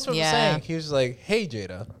much what Will Smith was saying. He was like, "Hey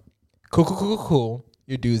Jada, cool.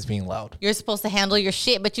 Your dude's being loud. You're supposed to handle your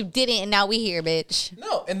shit, but you didn't, and now we here, bitch."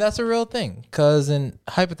 No, and that's a real thing. Cause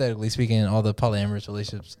hypothetically speaking, in all the polyamorous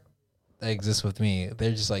relationships that exist with me,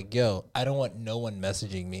 they're just like, yo, I don't want no one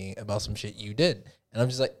messaging me about some shit you did. And I'm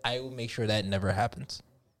just like, I will make sure that never happens.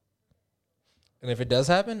 And if it does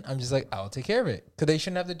happen, I'm just like, I'll take care of it. Because they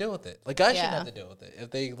shouldn't have to deal with it. Like, I shouldn't have to deal with it.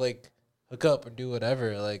 If they, like, hook up or do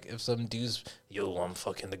whatever, like, if some dude's, yo, I'm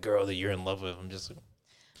fucking the girl that you're in love with, I'm just like,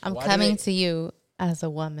 I'm coming to you as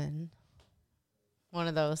a woman. One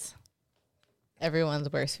of those.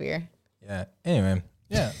 Everyone's worst fear. Yeah. Anyway.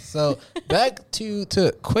 Yeah, so back to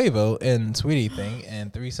Quavo and Sweetie thing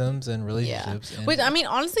and threesomes and relationships. Yeah. Which, I mean,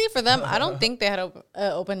 honestly, for them, I don't think they had an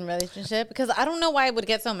open relationship because I don't know why it would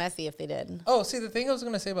get so messy if they did. Oh, see, the thing I was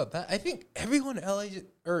going to say about that, I think everyone in LA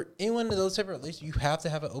or anyone in those type of relationships, you have to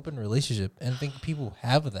have an open relationship. And I think people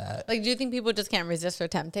have that. Like, do you think people just can't resist their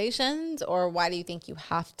temptations or why do you think you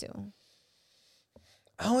have to?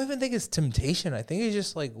 I don't even think it's temptation. I think it's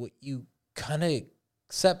just like what you kind of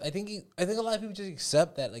accept. I think a lot of people just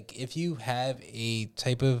accept that, like, if you have a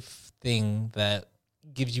type of thing that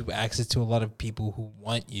gives you access to a lot of people who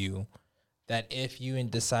want you, that if you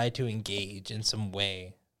decide to engage in some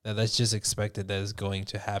way, that's just expected, that is going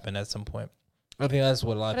to happen at some point. I think that's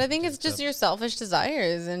what a lot. But I think it's just your selfish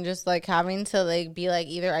desires and just like having to like be like,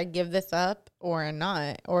 either I give this up or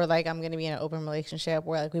not, or like I'm gonna be in an open relationship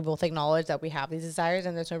where like we both acknowledge that we have these desires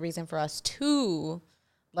and there's no reason for us to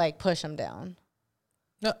like push them down.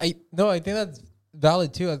 No, I think that's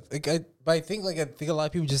valid too. I think a lot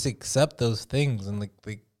of people just accept those things and like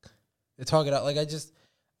they talk it out. Like I just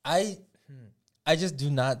do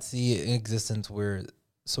not see an existence where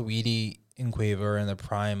Saweetie and Quavo are in the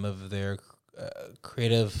prime of their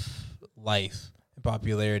creative life and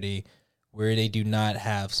popularity, where they do not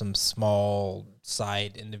have some small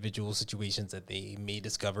side individual situations that they may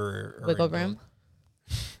discover or wiggle room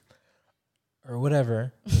or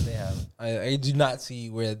whatever that they have. I do not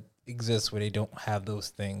see where it exists where they don't have those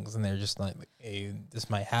things and they're just like, hey,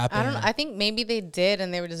 this might happen. I don't know. I think maybe they did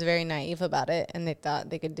and they were just very naive about it and they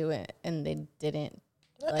thought they could do it and they didn't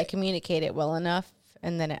like communicate it well enough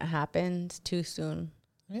and then it happened too soon.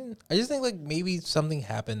 I just think like maybe something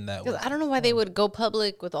happened that was, I don't know why they would go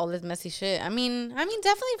public with all this messy shit. I mean,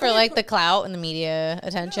 definitely for like the clout and the media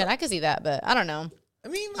attention. I could see that, but I don't know. I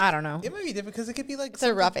mean, I don't know. It might be different because it could be like it's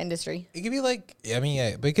a rough industry. It could be like,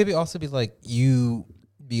 but it could be also be like you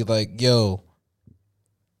be like, yo,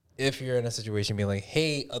 if you're in a situation, be like,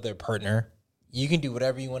 hey, other partner, you can do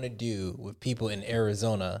whatever you want to do with people in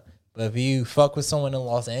Arizona, but if you fuck with someone in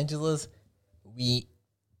Los Angeles, we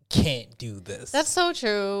can't do this. That's so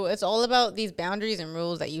true. It's all about these boundaries and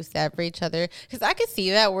rules that you set for each other. Because I could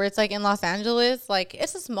see that where it's like in Los Angeles, like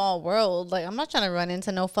it's a small world. Like I'm not trying to run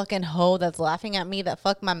into no fucking hoe that's laughing at me that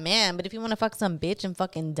fucked my man. But if you want to fuck some bitch in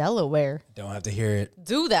fucking Delaware, don't have to hear it.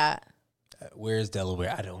 Do that. Where's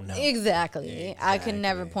Delaware? I don't know. Exactly. I can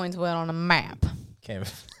never point to it on a map.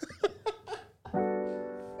 Can't.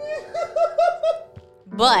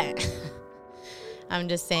 But I'm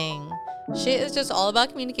just saying, shit is just all about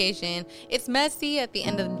communication. It's messy at the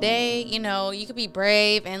end of the day. You know, you could be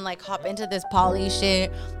brave and like hop into this poly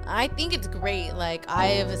shit. I think it's great. Like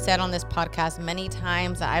I've said on this podcast many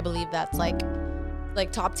times that I believe that's like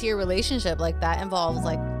top tier relationship like that involves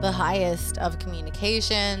like the highest of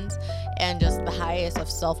communications and just the highest of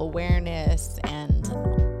self-awareness and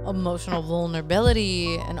emotional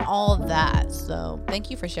vulnerability and all of that. So thank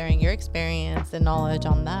you for sharing your experience and knowledge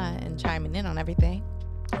on that and chiming in on everything.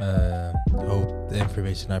 Hope the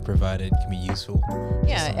information I provided can be useful.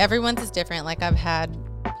 Yeah, everyone's is different. Like I've had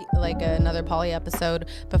like another poly episode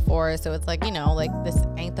before, so it's like, you know, like this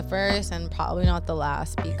ain't the first and probably not the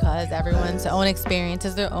last because everyone's own experience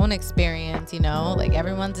is their own experience, you know, like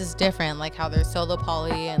everyone's is different, like how there's solo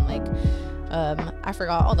poly and like I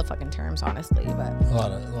forgot all the fucking terms honestly, but a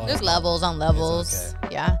lot there's levels on levels.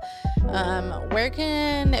 Okay. Yeah. Where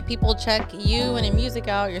can people check you and your music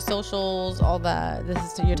out, your socials, all that? This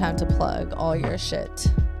is your time to plug all your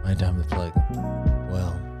shit. My time to plug.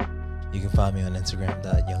 Well, you can find me on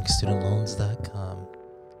Instagram.youngstudentloans.com.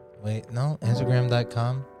 Wait, no,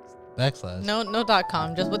 Instagram.com / No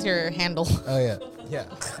 .com. Just what's your handle? Oh yeah.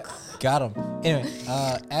 Got him. Anyway,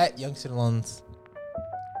 at youngstudentloans,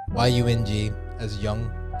 YUNG as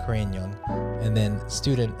young, Korean young, and then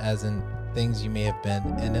student as in things you may have been,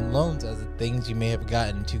 and then loans as in things you may have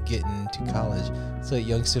gotten to get into college. So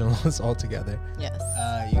young student loans all together. Yes.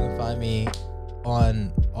 You can find me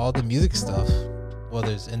on all the music stuff.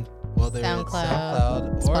 Whether it's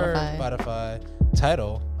SoundCloud or Spotify.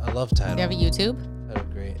 Tidal. I love Tidal. You have a YouTube? Tidal,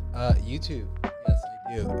 great. YouTube. Yes,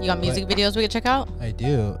 I do. You got music videos we can check out? I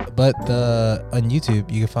do. But on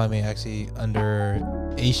YouTube, you can find me actually under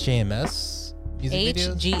HJMS music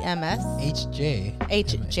videos.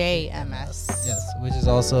 HJMS. Yes, which is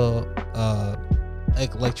also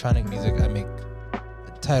like electronic music. I make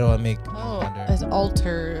Tidal. I make under as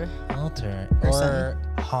Alter or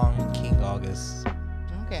Hong King August.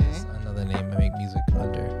 Okay. That's another name I make music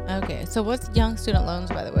under. Okay, so what's Young Student Loans,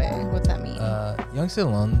 by the way? What's that mean? Young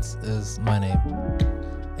Student Loans is my name.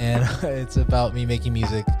 And it's about me making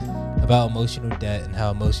music about emotional debt and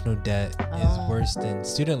how emotional debt is worse than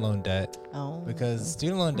student loan debt. Because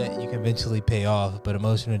student loan debt you can eventually pay off, but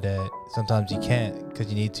emotional debt, sometimes you can't because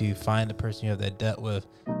you need to find the person you have that debt with.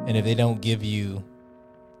 And if they don't give you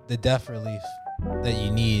the debt relief that you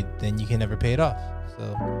need, then you can never pay it off.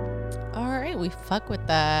 So... Alright, we fuck with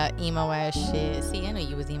that emo ass shit. See, I know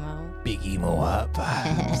you was emo. Big emo hot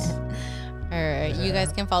vibes. Alright, you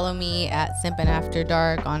guys can follow me at Simpin' After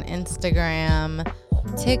Dark on Instagram,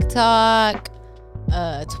 TikTok,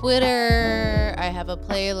 Twitter. I have a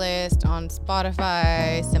playlist on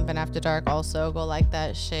Spotify, Simpin' After Dark. Also, go like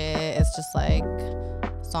that shit. It's just like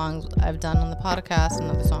songs I've done on the podcast and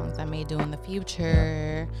other songs I may do in the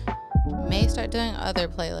future. May start doing other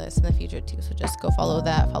playlists in the future too. So just go follow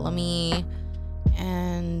that. Follow me.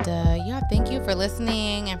 And yeah, thank you for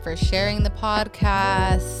listening and for sharing the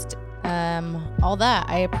podcast. All that.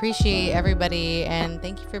 I appreciate everybody, and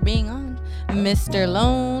thank you for being on. Mr.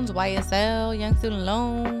 Loans, YSL, Young Student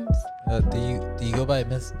Loans. Do you go by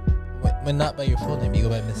Miss? When not by your full name, you go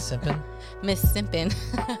by Miss Simpin? Miss Simpin.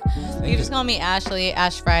 You just call me Ashley,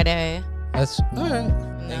 Ash Friday. That's all right.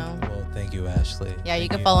 No. Thank you, Ashley. Yeah, you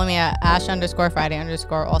can follow me at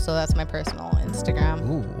Ash_Friday_. Also, that's my personal Instagram.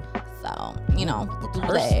 Ooh. So, you know,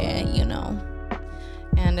 you know.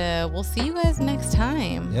 And we'll see you guys next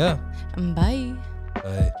time. Yeah. Bye.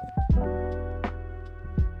 Bye.